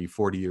 20, 30,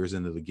 40 years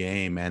into the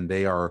game, and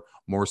they are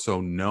more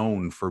so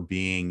known for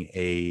being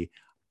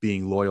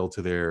loyal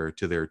to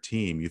their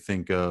team. You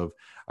think of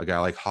a guy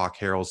like Hawk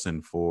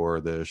Harrelson for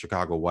the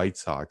Chicago White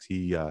Sox.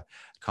 He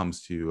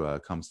comes to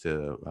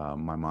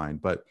my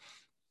mind. But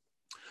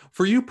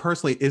for you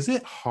personally, is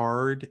it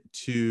hard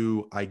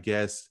to, I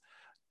guess,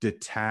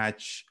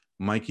 detach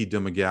Mikey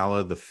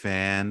Domagala, the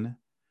fan,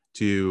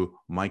 to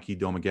Mikey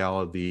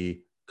Domagala,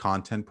 the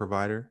content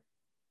provider,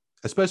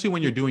 especially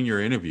when you're doing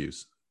your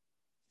interviews?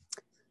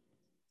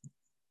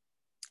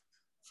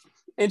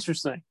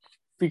 Interesting,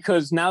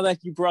 because now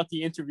that you brought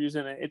the interviews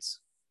in,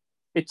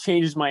 it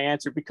changes my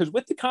answer. Because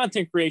with the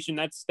content creation,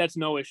 that's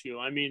no issue.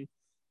 I mean,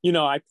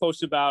 I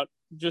post about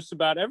just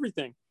about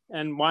everything,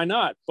 and why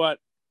not? But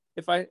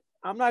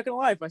I'm not gonna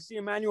lie, if I see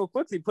Emmanuel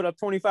Quickly put up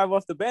 25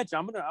 off the bench,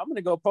 I'm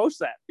gonna go post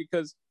that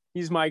because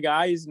he's my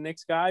guy, he's the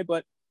Knicks guy.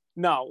 But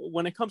no,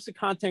 when it comes to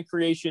content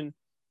creation,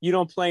 you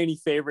don't play any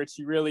favorites.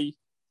 You really,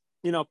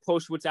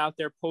 post what's out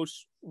there,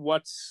 post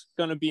what's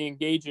gonna be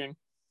engaging,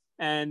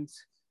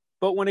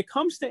 but when it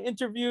comes to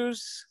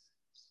interviews,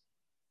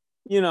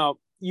 you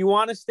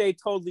want to stay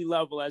totally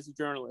level as a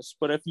journalist.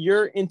 But if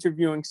you're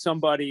interviewing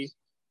somebody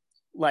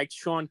like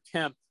Sean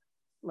Kemp,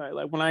 like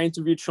when I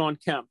interviewed Sean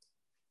Kemp,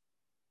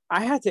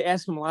 I had to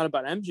ask him a lot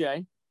about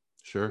MJ.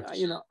 Sure.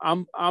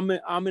 I'm an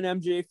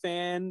MJ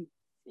fan,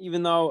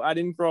 even though I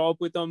didn't grow up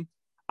with him.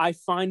 I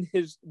find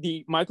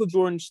the Michael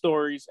Jordan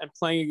stories and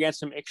playing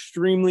against him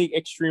extremely,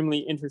 extremely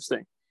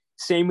interesting.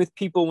 Same with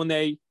people when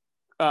they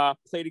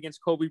played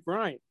against Kobe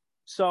Bryant.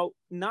 So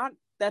not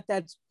that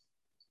that's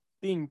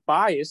being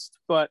biased,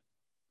 but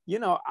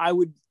I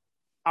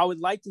would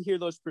like to hear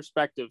those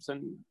perspectives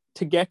and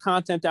to get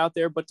content out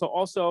there, but to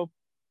also,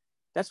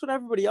 that's what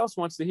everybody else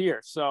wants to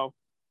hear. So,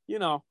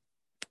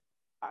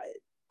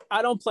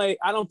 I don't play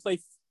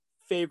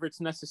favorites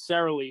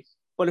necessarily,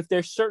 but if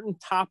there's certain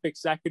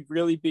topics that could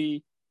really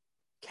be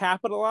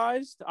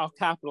capitalized, I'll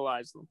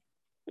capitalize them,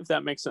 if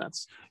that makes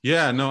sense.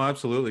 Yeah, no,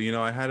 absolutely.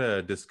 I had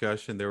a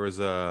discussion. There was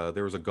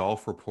a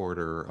golf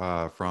reporter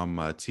from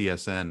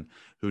TSN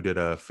who did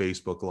a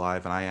Facebook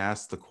Live, and I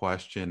asked the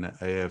question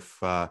if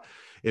the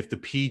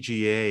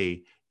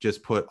PGA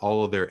just put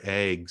all of their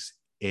eggs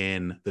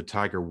in the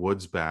Tiger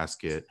Woods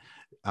basket,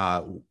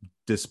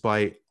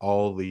 despite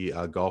all the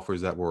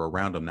golfers that were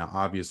around him. Now,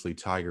 obviously,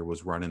 Tiger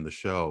was running the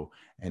show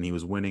and he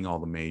was winning all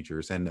the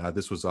majors. And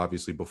this was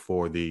obviously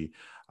before the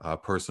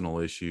personal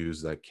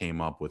issues that came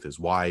up with his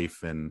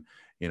wife. And,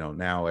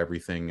 now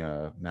everything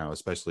now,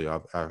 especially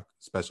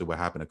what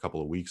happened a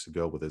couple of weeks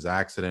ago with his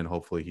accident,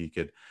 hopefully he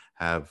could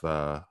have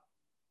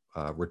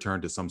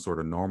returned to some sort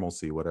of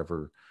normalcy,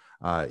 whatever,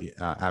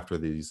 after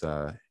these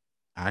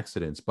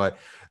accidents. But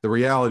the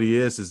reality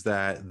is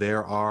that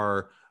there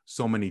are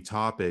so many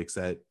topics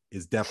that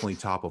is definitely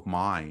top of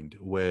mind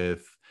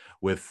with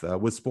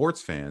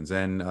sports fans,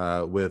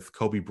 and with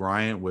Kobe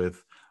Bryant,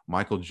 with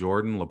Michael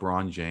Jordan,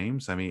 LeBron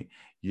James. I mean,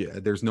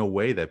 there's no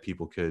way that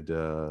people could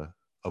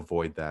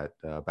avoid that.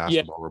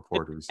 Basketball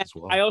reporters as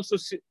well. I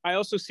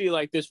also see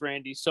like this,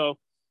 Randy. So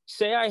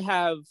say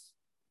I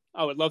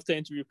would love to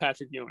interview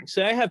Patrick Ewing.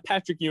 Say I have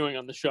Patrick Ewing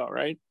on the show,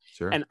 right?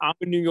 Sure. And I'm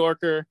a New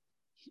Yorker.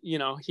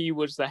 He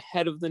was the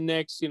head of the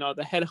Knicks,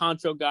 the head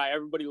honcho guy.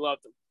 Everybody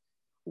loved him.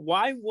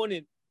 Why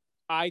wouldn't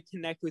I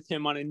connect with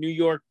him on a New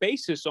York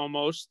basis,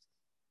 almost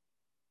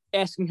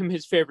asking him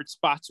his favorite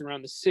spots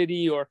around the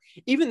city? Or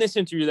even this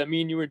interview that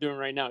me and you were doing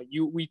right now,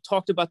 we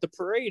talked about the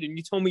parade and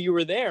you told me you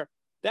were there.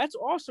 That's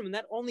awesome. And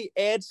that only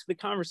adds to the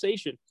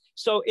conversation.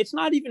 So it's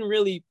not even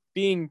really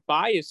being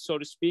biased, so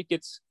to speak.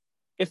 It's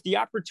if the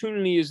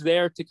opportunity is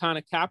there to kind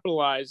of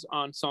capitalize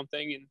on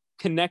something and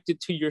connect it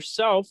to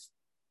yourself,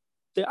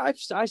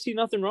 I see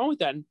nothing wrong with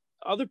that. And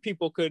other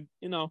people could,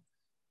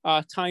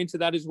 tie into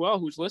that as well,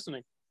 who's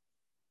listening.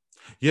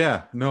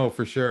 Yeah, no,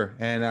 for sure.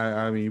 And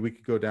I mean, we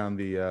could go down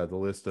the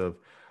list of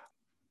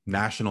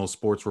national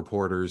sports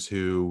reporters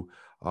who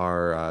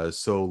are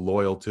so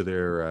loyal to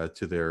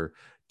their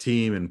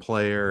team and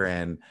player.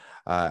 And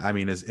I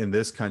mean, as in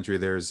this country,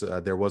 there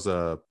was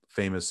a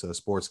famous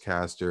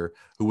sportscaster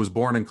who was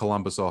born in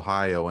Columbus,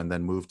 Ohio, and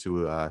then moved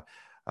to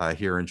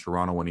here in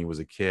Toronto when he was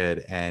a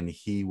kid, and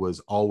he was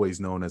always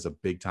known as a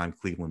big time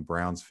Cleveland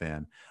Browns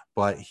fan,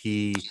 but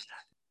he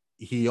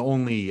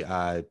only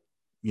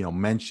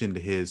mentioned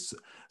his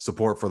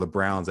support for the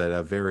Browns at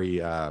a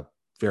very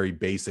very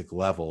basic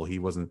level. He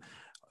wasn't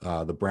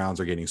the Browns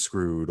are getting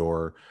screwed,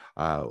 or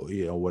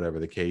whatever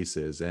the case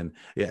is. And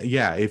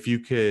yeah, if you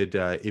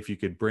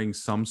could bring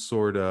some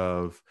sort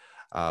of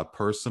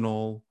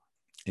personal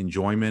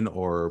enjoyment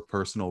or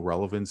personal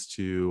relevance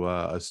to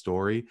a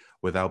story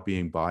without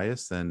being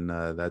biased, then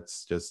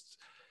that's just,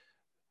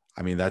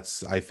 I mean,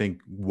 that's, I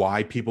think,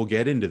 why people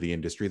get into the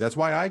industry. That's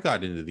why I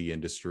got into the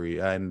industry.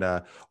 And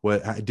I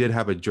did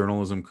have a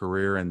journalism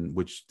career, and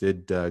which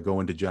did go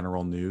into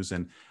general news.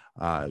 And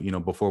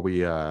before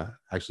we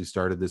actually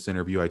started this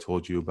interview, I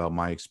told you about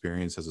my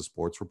experience as a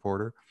sports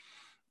reporter.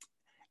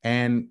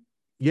 And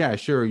yeah,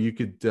 sure, you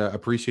could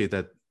appreciate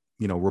that,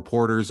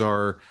 reporters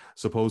are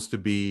supposed to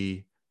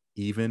be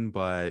even,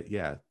 but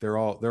yeah, they're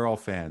all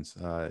fans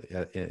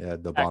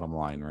at the bottom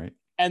line, right?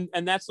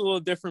 And that's a little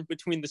different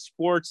between the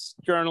sports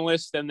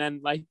journalist and then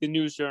like the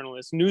news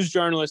journalist. News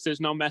journalist, there's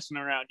no messing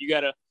around. You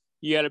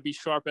gotta be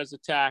sharp as a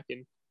tack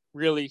and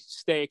really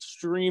stay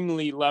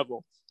extremely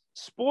level.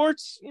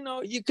 Sports,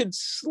 you could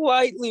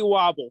slightly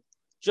wobble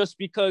just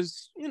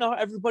because,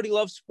 everybody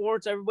loves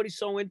sports. Everybody's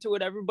so into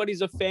it.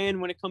 Everybody's a fan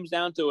when it comes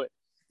down to it.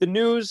 The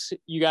news,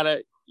 you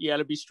gotta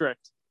be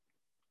strict.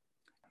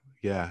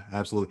 Yeah,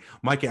 absolutely.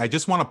 Mikey, I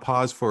just want to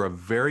pause for a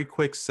very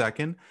quick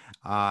second.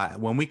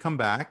 When we come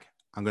back,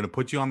 I'm going to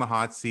put you on the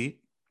hot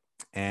seat,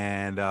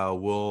 and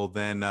we'll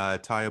then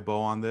tie a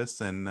bow on this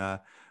and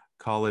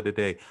call it a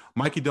day.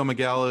 Mikey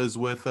Domagala is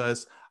with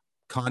us,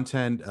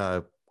 content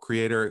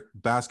creator,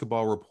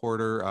 basketball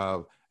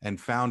reporter, and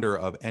founder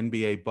of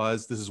NBA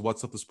Buzz. This is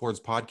What's Up the Sports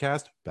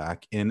podcast.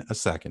 Back in a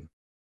second.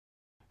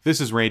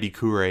 This is Randy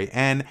Kure,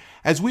 and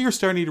as we are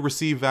starting to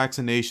receive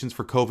vaccinations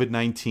for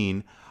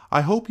COVID-19,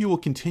 I hope you will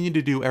continue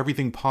to do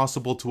everything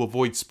possible to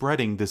avoid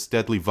spreading this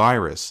deadly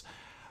virus.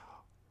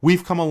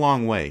 We've come a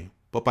long way,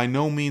 but by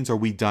no means are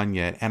we done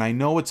yet, and I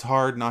know it's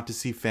hard not to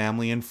see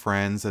family and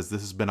friends, as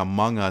this has been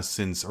among us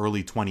since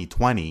early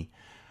 2020.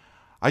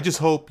 I just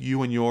hope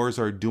you and yours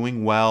are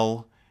doing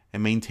well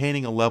and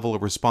maintaining a level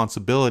of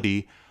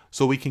responsibility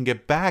so we can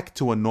get back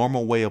to a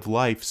normal way of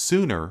life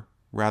sooner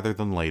rather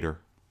than later.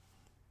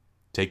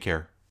 Take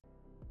care.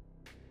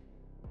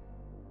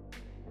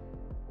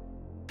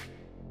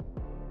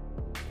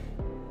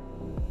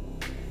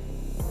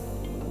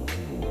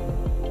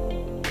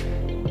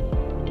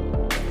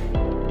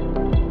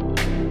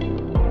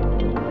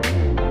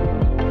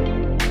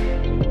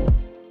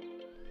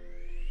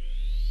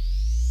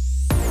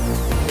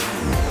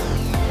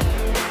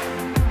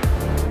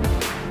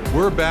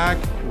 We're back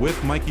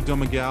with Mikey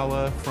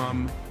Domagala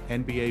from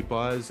NBA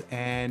Buzz,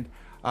 and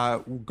we're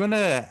going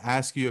to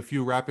ask you a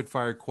few rapid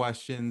fire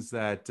questions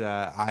that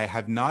I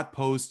have not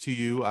posed to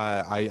you.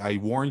 I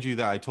warned you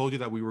that I told you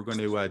that we were going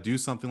to do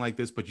something like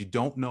this, but you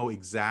don't know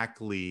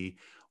exactly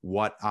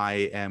what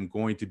I am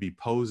going to be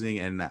posing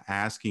and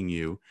asking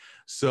you.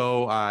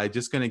 So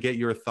just going to get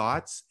your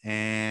thoughts,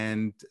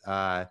 and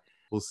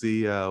we'll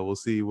see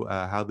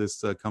how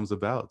this comes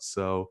about.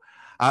 So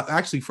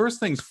actually, first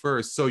things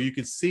first. So you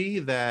could see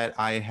that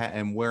I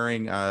am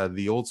wearing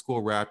the old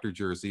school Raptor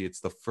jersey. It's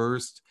the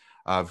first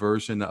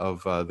version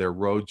of their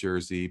road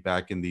jersey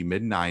back in the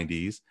mid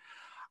 90s.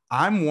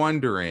 I'm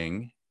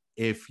wondering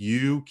if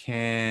you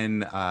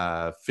can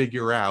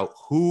figure out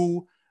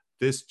who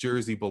this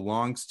jersey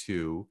belongs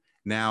to.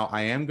 Now,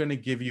 I am going to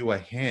give you a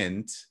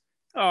hint.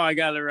 Oh, I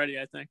got it ready,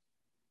 I think.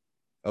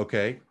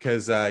 Okay,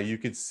 because you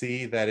could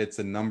see that it's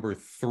a number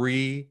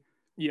 3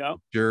 Yep.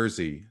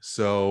 jersey.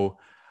 So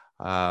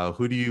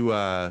who do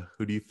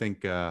you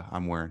think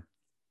I'm wearing?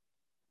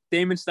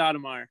 Damon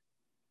Stoudemire.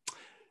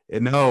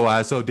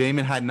 No, so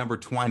Damon had number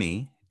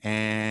 20,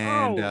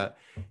 and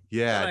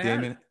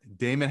yeah,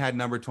 Damon had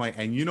number 20.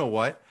 And you know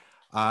what?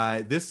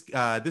 This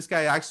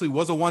guy actually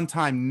was a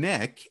one-time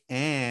Knick,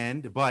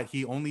 but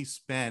he only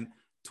spent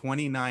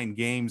 29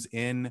 games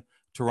in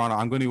Toronto.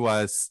 I'm going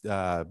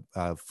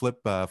to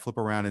flip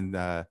around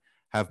and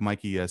have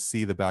Mikey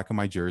see the back of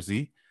my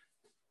jersey.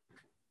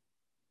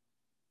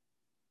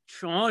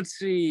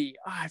 Chauncey.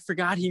 Oh, I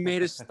forgot he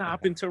made a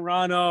stop in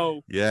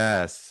Toronto.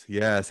 Yes.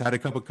 Had a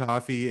cup of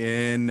coffee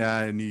in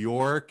New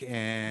York,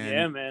 and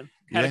yeah, man,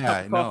 had a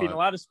cup of coffee in a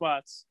lot of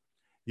spots.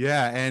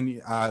 Yeah,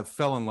 and I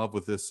fell in love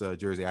with this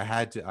jersey. I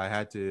had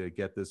to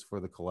get this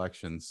for the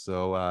collection.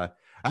 So out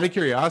of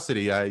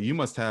curiosity, you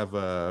must have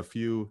a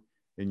few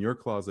in your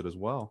closet as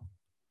well.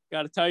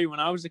 Got to tell you, when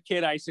I was a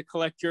kid, I used to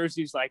collect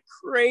jerseys like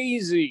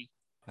crazy.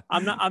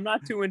 I'm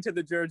not too into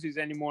the jerseys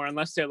anymore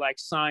unless they're like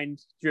signed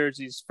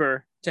jerseys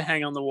to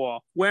hang on the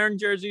wall. Wearing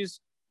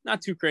jerseys,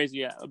 not too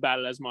crazy about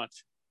it as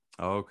much.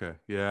 Oh, okay.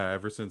 Yeah,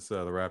 ever since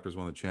the Raptors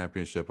won the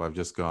championship, I've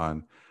just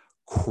gone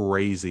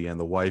crazy, and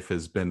the wife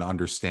has been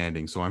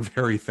understanding, so I'm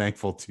very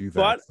thankful to that.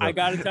 But I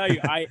got to tell you,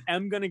 I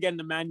am going to get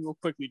an Emmanuel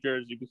Quickley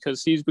jersey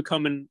because he's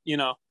becoming,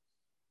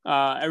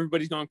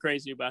 everybody's going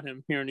crazy about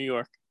him here in New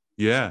York.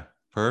 Yeah,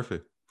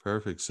 perfect.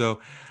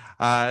 So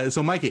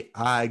Mikey,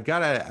 I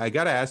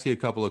gotta ask you a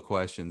couple of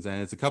questions,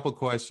 and it's a couple of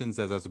questions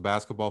that, as a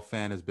basketball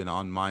fan, has been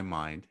on my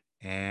mind.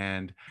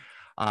 And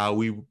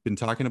we've been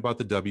talking about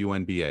the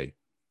WNBA,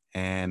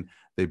 and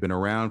they've been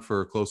around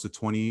for close to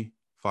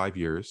 25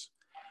 years.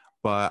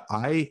 But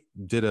I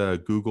did a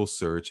Google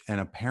search,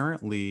 and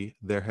apparently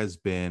there has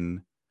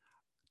been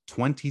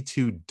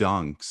 22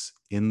 dunks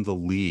in the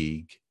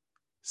league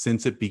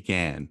since it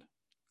began,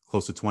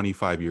 close to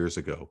 25 years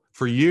ago.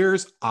 For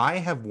years, I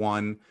have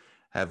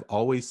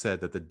always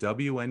said that the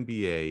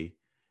WNBA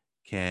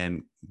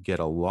can get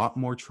a lot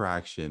more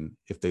traction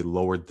if they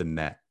lowered the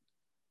net.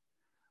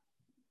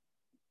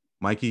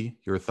 Mikey,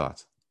 your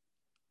thoughts?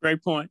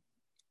 Great point.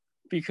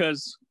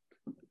 Because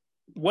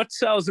what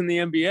sells in the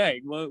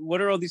NBA? What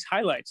are all these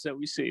highlights that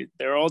we see?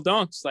 They're all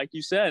dunks, like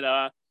you said.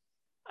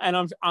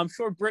 And I'm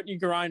sure Brittany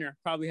Griner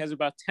probably has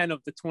about 10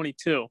 of the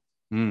 22.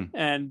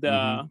 And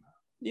yeah,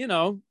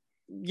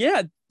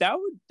 that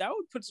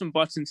would put some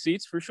butts in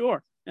seats for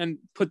sure, and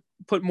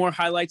put more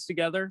highlights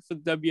together for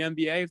the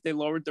WNBA if they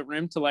lowered the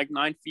rim to like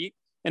 9 feet.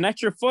 An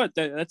extra foot,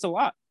 that's a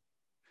lot.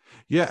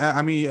 Yeah,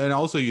 I mean, and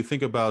also you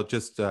think about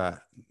just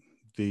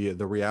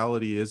the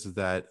reality is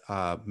that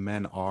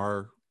men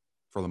are,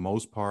 for the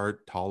most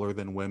part, taller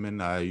than women.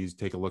 You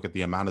take a look at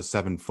the amount of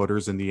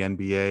 7-footers in the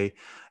NBA,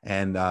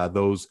 and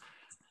those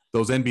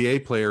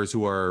NBA players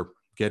who are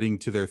getting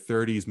to their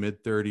 30s,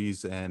 mid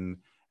 30s,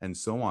 and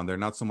so on. They're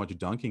not so much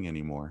dunking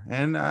anymore.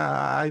 And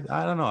I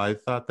don't know. I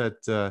thought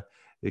that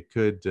it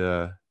could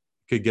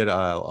get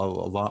a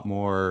lot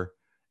more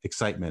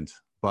excitement.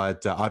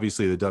 But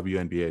obviously, the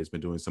WNBA has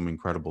been doing some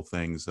incredible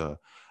things,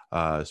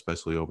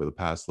 especially over the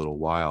past little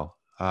while.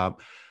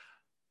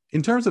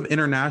 In terms of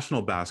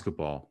international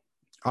basketball,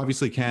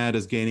 obviously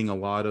Canada's gaining a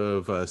lot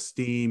of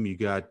steam. You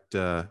got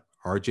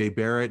RJ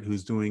Barrett,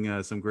 who's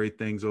doing some great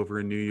things over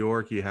in New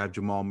York. You have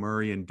Jamal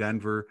Murray in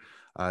Denver,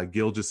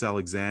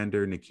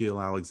 Gilgeous-Alexander,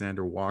 Nickeil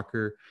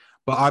Alexander-Walker.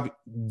 But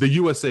the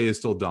USA is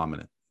still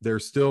dominant. They're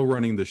still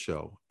running the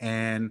show.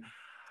 And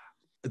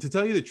to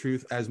tell you the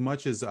truth, as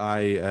much as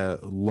I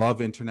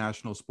love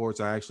international sports,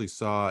 I actually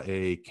saw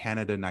a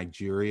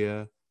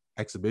Canada-Nigeria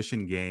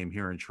exhibition game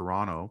here in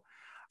Toronto.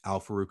 Al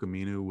Farouk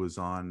Aminu was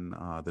on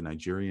the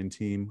Nigerian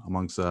team,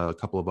 amongst a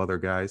couple of other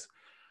guys.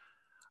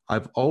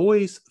 I've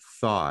always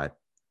thought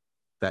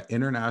that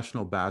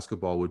international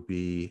basketball would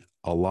be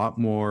a lot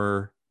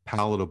more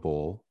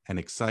palatable and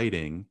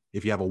exciting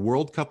if you have a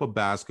World Cup of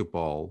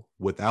basketball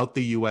without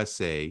the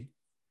USA,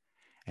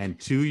 and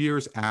 2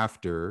 years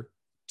after,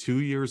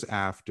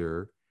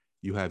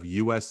 you have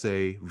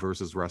USA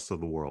versus rest of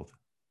the world.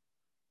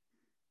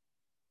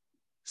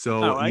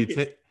 So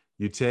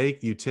you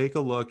take a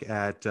look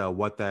at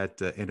what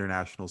that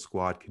international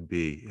squad could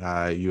be.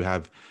 You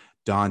have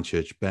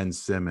Doncic, Ben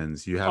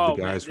Simmons. You have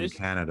the guys from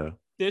Canada.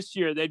 This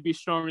year they'd be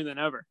stronger than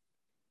ever.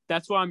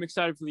 That's why I'm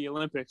excited for the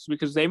Olympics,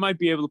 because they might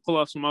be able to pull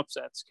off some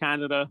upsets.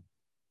 Canada,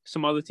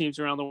 some other teams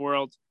around the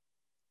world.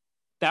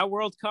 That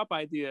World Cup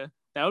idea,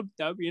 that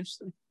would be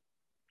interesting.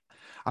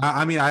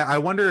 I mean, I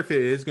wonder if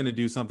it is going to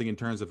do something in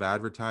terms of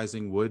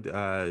advertising. Would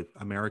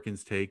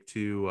Americans take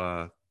to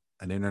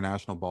an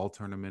international ball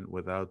tournament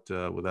without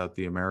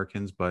the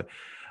Americans? But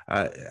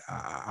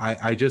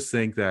I just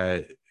think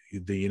that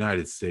the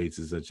United States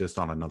is just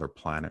on another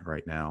planet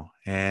right now.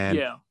 And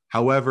yeah.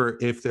 However,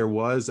 if there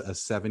was a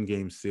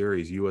 7-game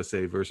series,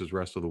 USA versus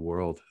rest of the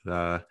world,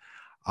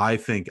 I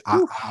think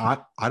I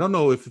don't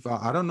know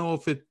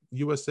if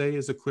USA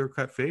is a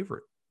clear-cut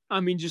favorite. I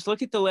mean, just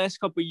look at the last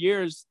couple of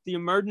years. The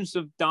emergence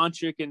of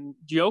Doncic and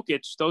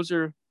Jokic; those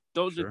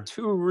are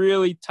two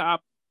really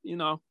top,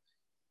 the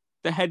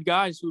head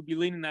guys who would be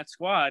leading that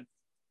squad.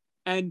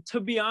 And to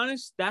be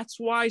honest, that's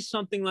why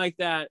something like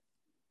that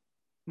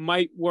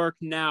might work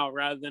now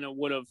rather than it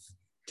would have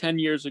 10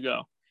 years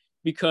ago,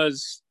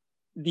 because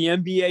the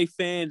NBA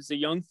fans, the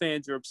young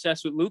fans, are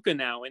obsessed with Luka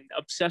now and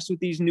obsessed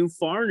with these new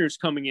foreigners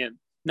coming in,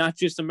 not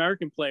just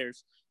American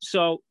players.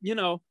 So,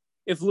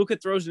 if Luka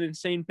throws an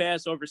insane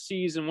pass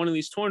overseas in one of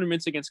these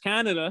tournaments against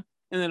Canada,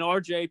 and then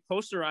RJ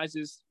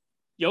posterizes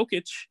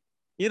Jokic,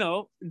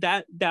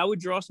 that would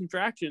draw some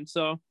traction.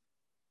 So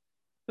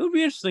it would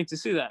be interesting to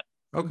see that.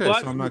 Okay,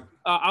 but so I'm not.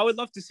 I would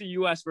love to see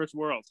U.S. versus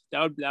world.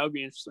 That would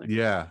be interesting.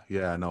 Yeah,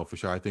 no, for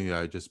sure. I think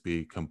I'd just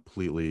be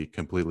completely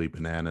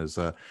bananas.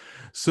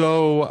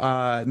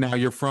 So now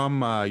you're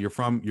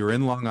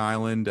in Long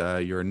Island.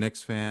 You're a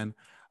Knicks fan.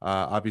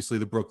 Obviously,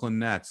 the Brooklyn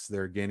Nets,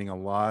 they're gaining a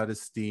lot of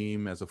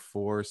steam as a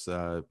force.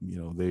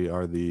 They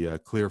are the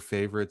clear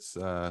favorites.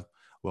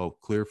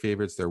 Clear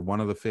favorites. They're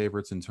one of the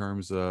favorites in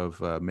terms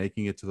of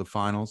making it to the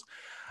finals.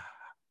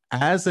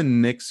 As a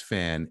Knicks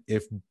fan,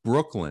 if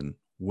Brooklyn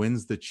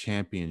wins the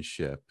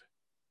championship,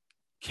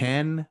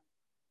 can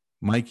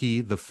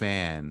Mikey the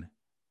fan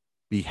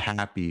be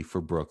happy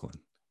for Brooklyn?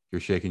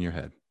 You're shaking your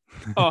head.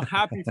 Oh,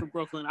 happy for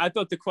Brooklyn. I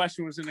thought the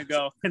question was going to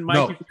go, can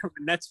Mikey become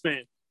a Nets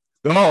fan?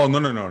 No.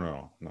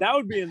 That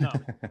would be a no.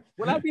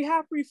 Would I be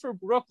happy for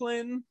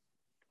Brooklyn?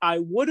 I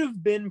would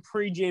have been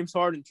pre-James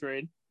Harden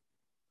trade.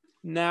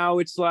 Now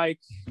it's like,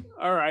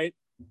 all right,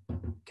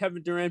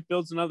 Kevin Durant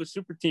builds another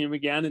super team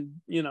again,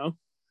 and,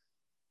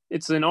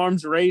 it's an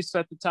arms race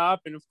at the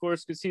top. And, of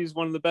course, because he's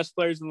one of the best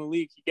players in the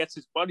league, he gets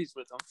his buddies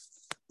with him.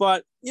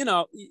 But,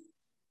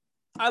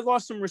 I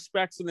lost some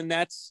respect for the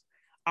Nets.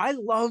 I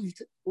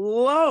loved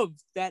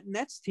that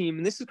Nets team,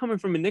 and this is coming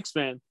from a Knicks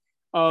fan,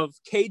 of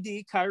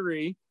KD,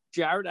 Kyrie,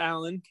 Jared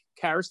Allen,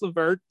 Karis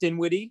LeVert,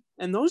 Dinwiddie,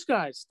 and those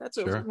guys. That's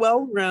a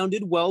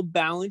well-rounded,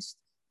 well-balanced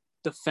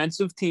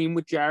defensive team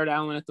with Jared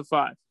Allen at the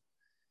 5.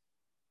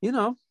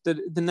 The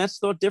Nets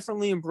thought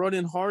differently and brought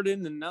in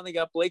Harden, and now they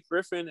got Blake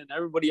Griffin and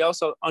everybody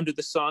else under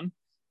the sun.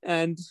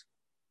 And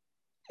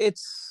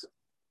it's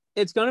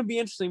going to be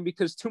interesting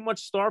because too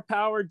much star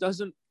power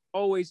doesn't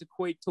always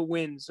equate to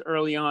wins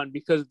early on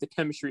because of the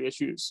chemistry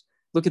issues.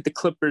 Look at the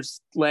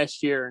Clippers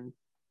last year and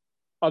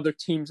other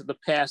teams of the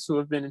past who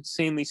have been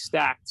insanely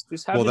stacked.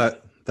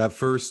 That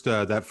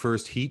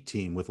first Heat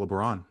team with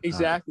LeBron.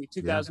 Exactly,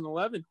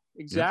 2011.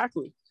 Yeah.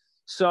 Exactly. Yeah.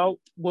 So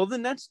will the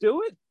Nets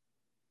do it?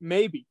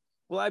 Maybe.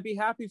 Will I be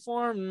happy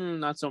for them?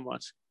 Not so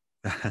much.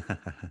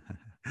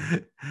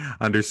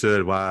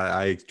 Understood. Well,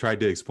 I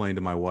tried to explain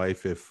to my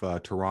wife if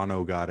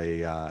Toronto got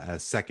a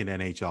second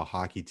NHL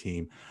hockey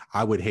team,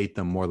 I would hate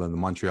them more than the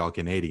Montreal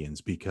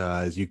Canadiens,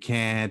 because you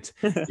can't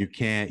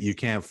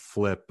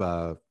flip,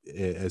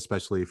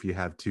 especially if you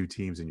have two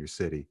teams in your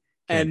city.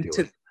 And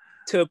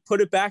to put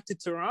it back to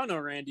Toronto,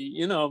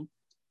 Randy,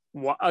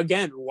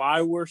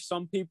 why were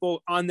some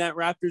people on that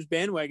Raptors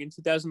bandwagon in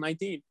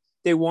 2019?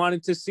 They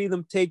wanted to see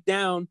them take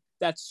down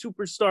that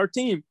superstar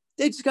team.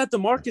 They just got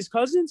DeMarcus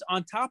Cousins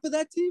on top of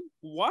that team.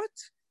 What?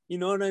 You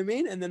know what I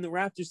mean? And then the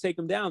Raptors take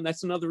them down.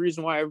 That's another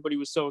reason why everybody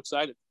was so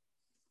excited.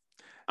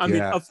 I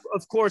mean, of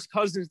course,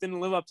 Cousins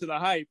didn't live up to the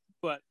hype,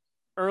 but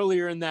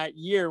earlier in that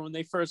year when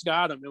they first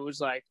got him, it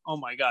was like, oh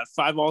my God,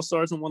 5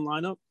 All-Stars in one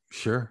lineup.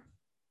 Sure.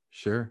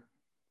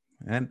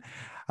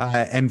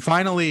 And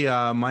finally,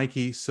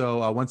 Mikey.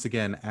 So once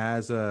again,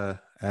 as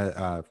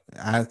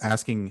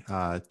asking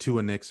to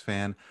a Knicks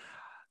fan,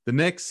 the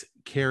Knicks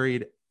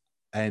carried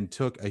and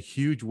took a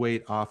huge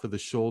weight off of the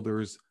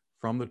shoulders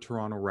from the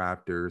Toronto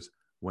Raptors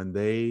when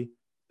they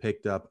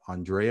picked up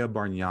Andrea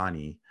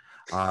Bargnani,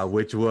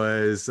 which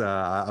was,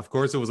 of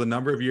course, it was a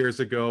number of years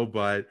ago,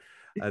 but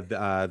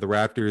The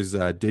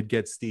Raptors did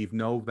get Steve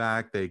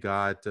Novak. They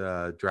got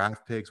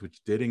draft picks,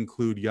 which did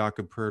include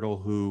Jakob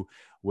Poeltl, who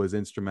was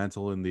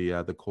instrumental in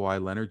the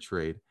Kawhi Leonard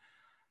trade.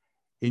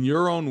 In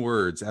your own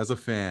words, as a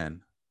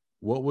fan,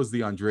 what was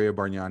the Andrea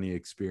Bargnani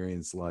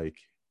experience like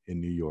in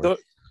New York?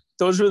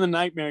 Those were the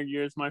nightmare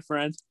years, my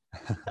friend.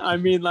 I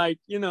mean, like,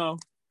 you know,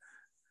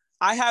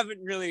 I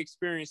haven't really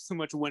experienced too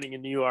much winning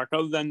in New York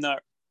other than the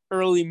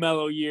early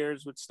mellow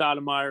years with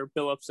Stoudemire,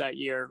 Billups that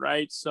year,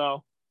 right?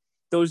 So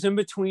those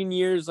in-between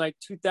years, like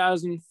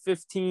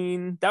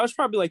 2015, that was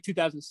probably like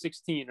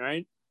 2016,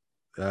 right?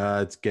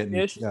 It's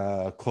getting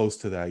close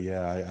to that.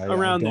 Yeah, I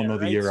Around don't there, know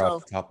the right? year So,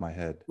 off the top of my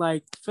head.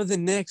 like for the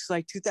Knicks,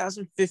 like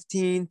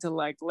 2015 to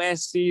like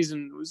last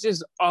season, it was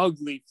just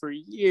ugly for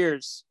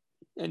years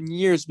and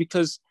years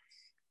because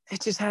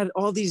it just had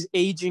all these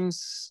aging,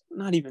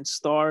 not even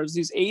stars,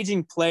 these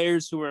aging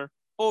players who were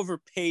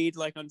overpaid,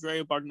 like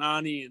Andrea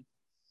Bargnani, and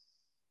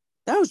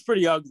that was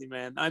pretty ugly,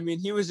 man. I mean,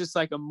 he was just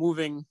like a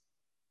moving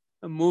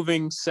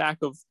sack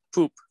of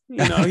poop. You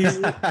know,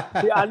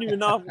 I don't even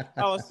know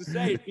how else to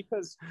say it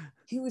because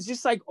he was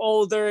just like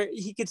older.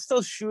 He could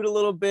still shoot a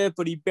little bit,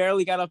 but he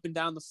barely got up and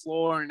down the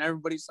floor. And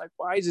everybody's like,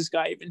 why is this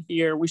guy even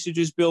here? We should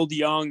just build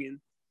young. And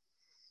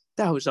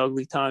that was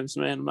ugly times,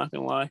 man. I'm not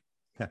going to lie.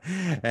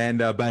 And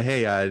but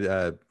hey,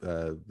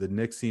 the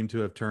Knicks seem to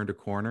have turned a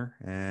corner,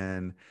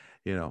 and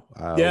you know,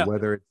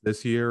 whether it's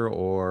this year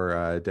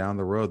or down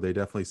the road, they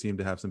definitely seem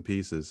to have some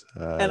pieces.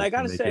 And I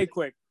got to say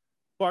quick,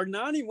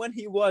 Bargnani, when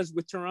he was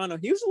with Toronto,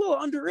 he was a little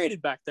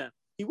underrated back then.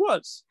 He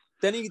was.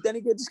 Then he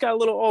just got a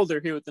little older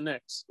here with the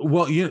Knicks.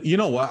 Well, you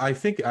know what? I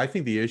think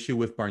the issue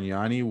with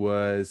Bargnani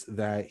was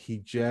that he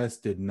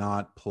just did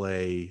not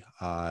play.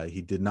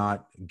 He did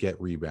not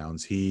get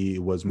rebounds. He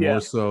was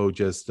more so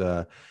just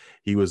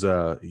he was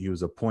a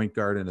point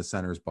guard in a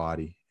center's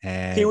body,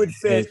 and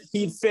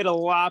he'd fit a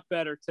lot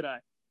better today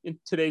in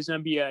today's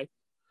NBA,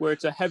 where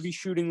it's a heavy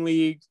shooting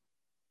league.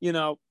 You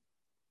know,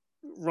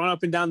 run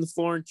up and down the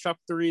floor and chuck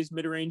threes,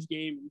 mid-range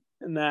game,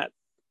 and that's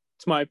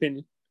my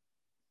opinion.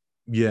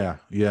 Yeah,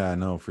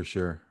 no, for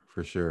sure.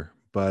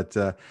 But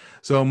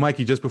so,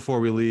 Mikey, just before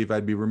we leave,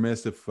 I'd be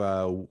remiss if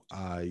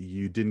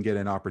you didn't get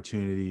an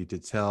opportunity to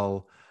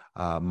tell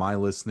my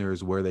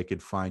listeners where they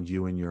could find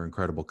you and your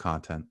incredible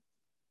content.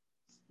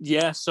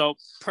 Yeah, so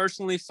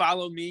personally,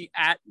 follow me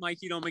at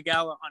Mikey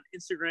Domagala on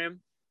Instagram.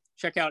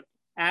 Check out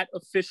at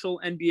official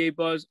NBA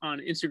Buzz on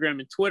Instagram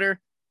and Twitter.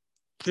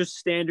 Just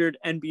standard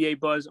NBA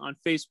Buzz on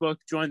Facebook.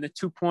 Join the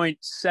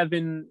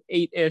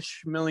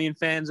 2.78-ish million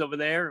fans over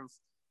there.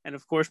 And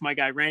of course, my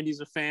guy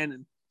Randy's a fan,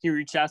 and he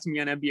reached out to me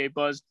on NBA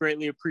Buzz.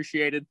 Greatly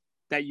appreciated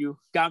that you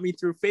got me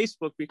through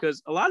Facebook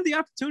because a lot of the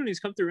opportunities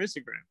come through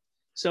Instagram.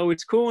 So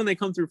it's cool when they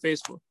come through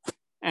Facebook.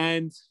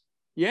 And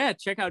yeah,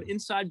 check out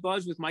Inside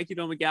Buzz with Mikey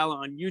Domagala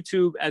on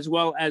YouTube, as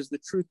well as the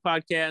Truth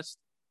Podcast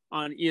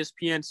on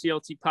ESPN,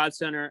 CLT Pod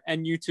Center,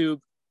 and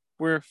YouTube.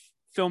 We're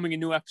filming a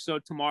new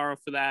episode tomorrow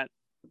for that.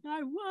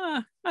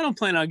 I don't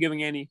plan on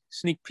giving any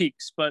sneak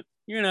peeks, but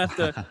you're gonna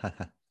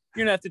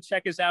have to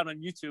check us out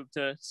on YouTube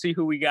to see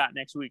who we got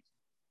next week.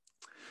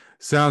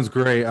 Sounds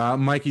great,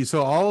 Mikey.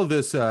 So all of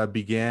this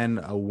began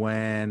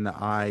when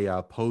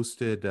I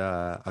posted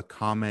a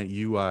comment.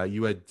 You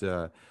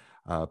had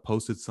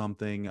posted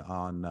something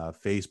on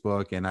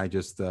Facebook, and I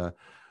just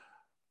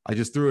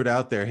threw it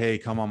out there. Hey,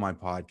 come on my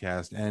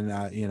podcast. And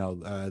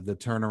the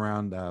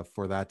turnaround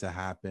for that to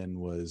happen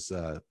was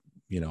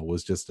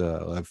just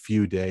a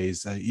few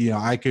days.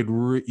 I could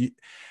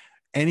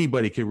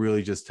anybody could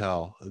really just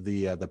tell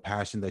the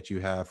passion that you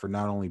have for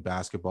not only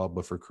basketball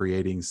but for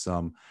creating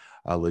some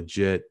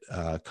legit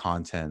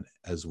content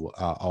as well,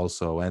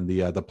 also, and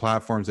the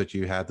platforms that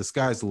you had. The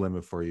sky's the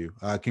limit for you.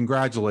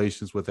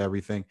 Congratulations with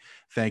everything.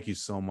 Thank you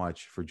so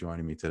much for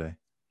joining me today.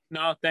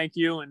 No, thank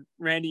you. And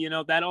Randy,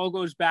 that all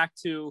goes back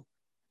to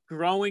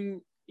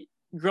growing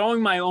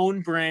my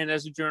own brand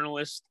as a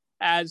journalist,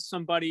 as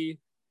somebody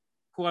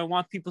who I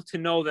want people to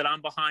know that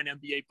I'm behind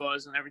NBA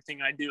Buzz and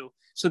everything I do.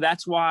 So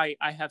that's why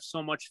I have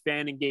so much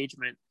fan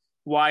engagement,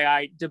 why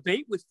I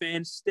debate with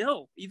fans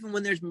still, even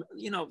when there's,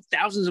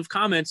 thousands of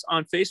comments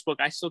on Facebook.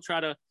 I still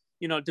try to,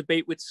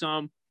 debate with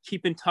some,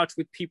 keep in touch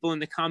with people in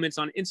the comments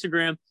on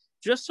Instagram,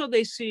 just so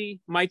they see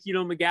Mikey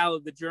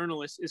Domagala, the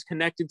journalist, is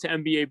connected to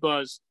NBA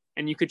Buzz.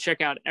 And you could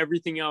check out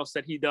everything else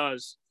that he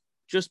does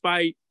just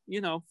by,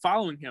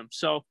 following him.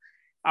 So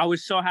I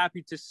was so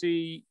happy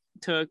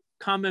to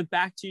comment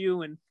back to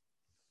you. And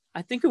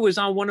I think it was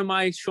on one of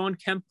my Sean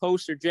Kemp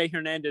posts or Jay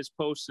Hernandez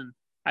posts, and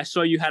I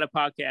saw you had a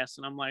podcast,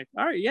 and I'm like,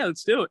 all right, yeah,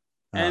 let's do it.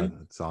 And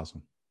that's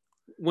awesome.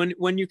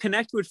 When you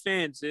connect with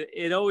fans,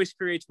 it always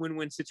creates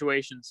win-win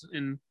situations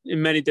in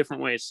many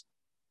different ways.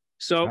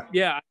 So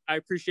yeah, I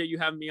appreciate you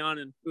having me on,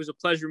 and it was a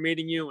pleasure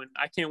meeting you, and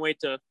I can't wait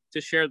to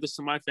share this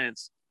to my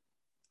fans.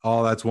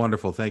 Oh, that's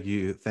wonderful. Thank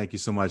you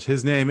so much.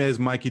 His name is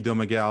Mikey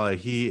Domagala.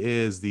 He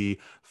is the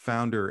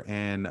founder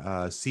and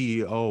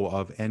CEO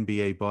of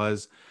NBA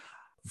Buzz.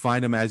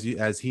 Find him,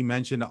 as he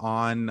mentioned,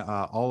 on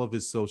all of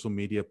his social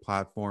media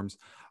platforms.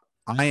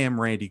 I am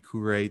Randy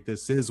Courret.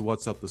 This is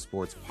What's Up the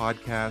Sports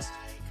podcast,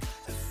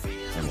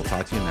 and and we'll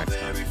talk to you next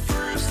time.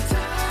 First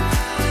time.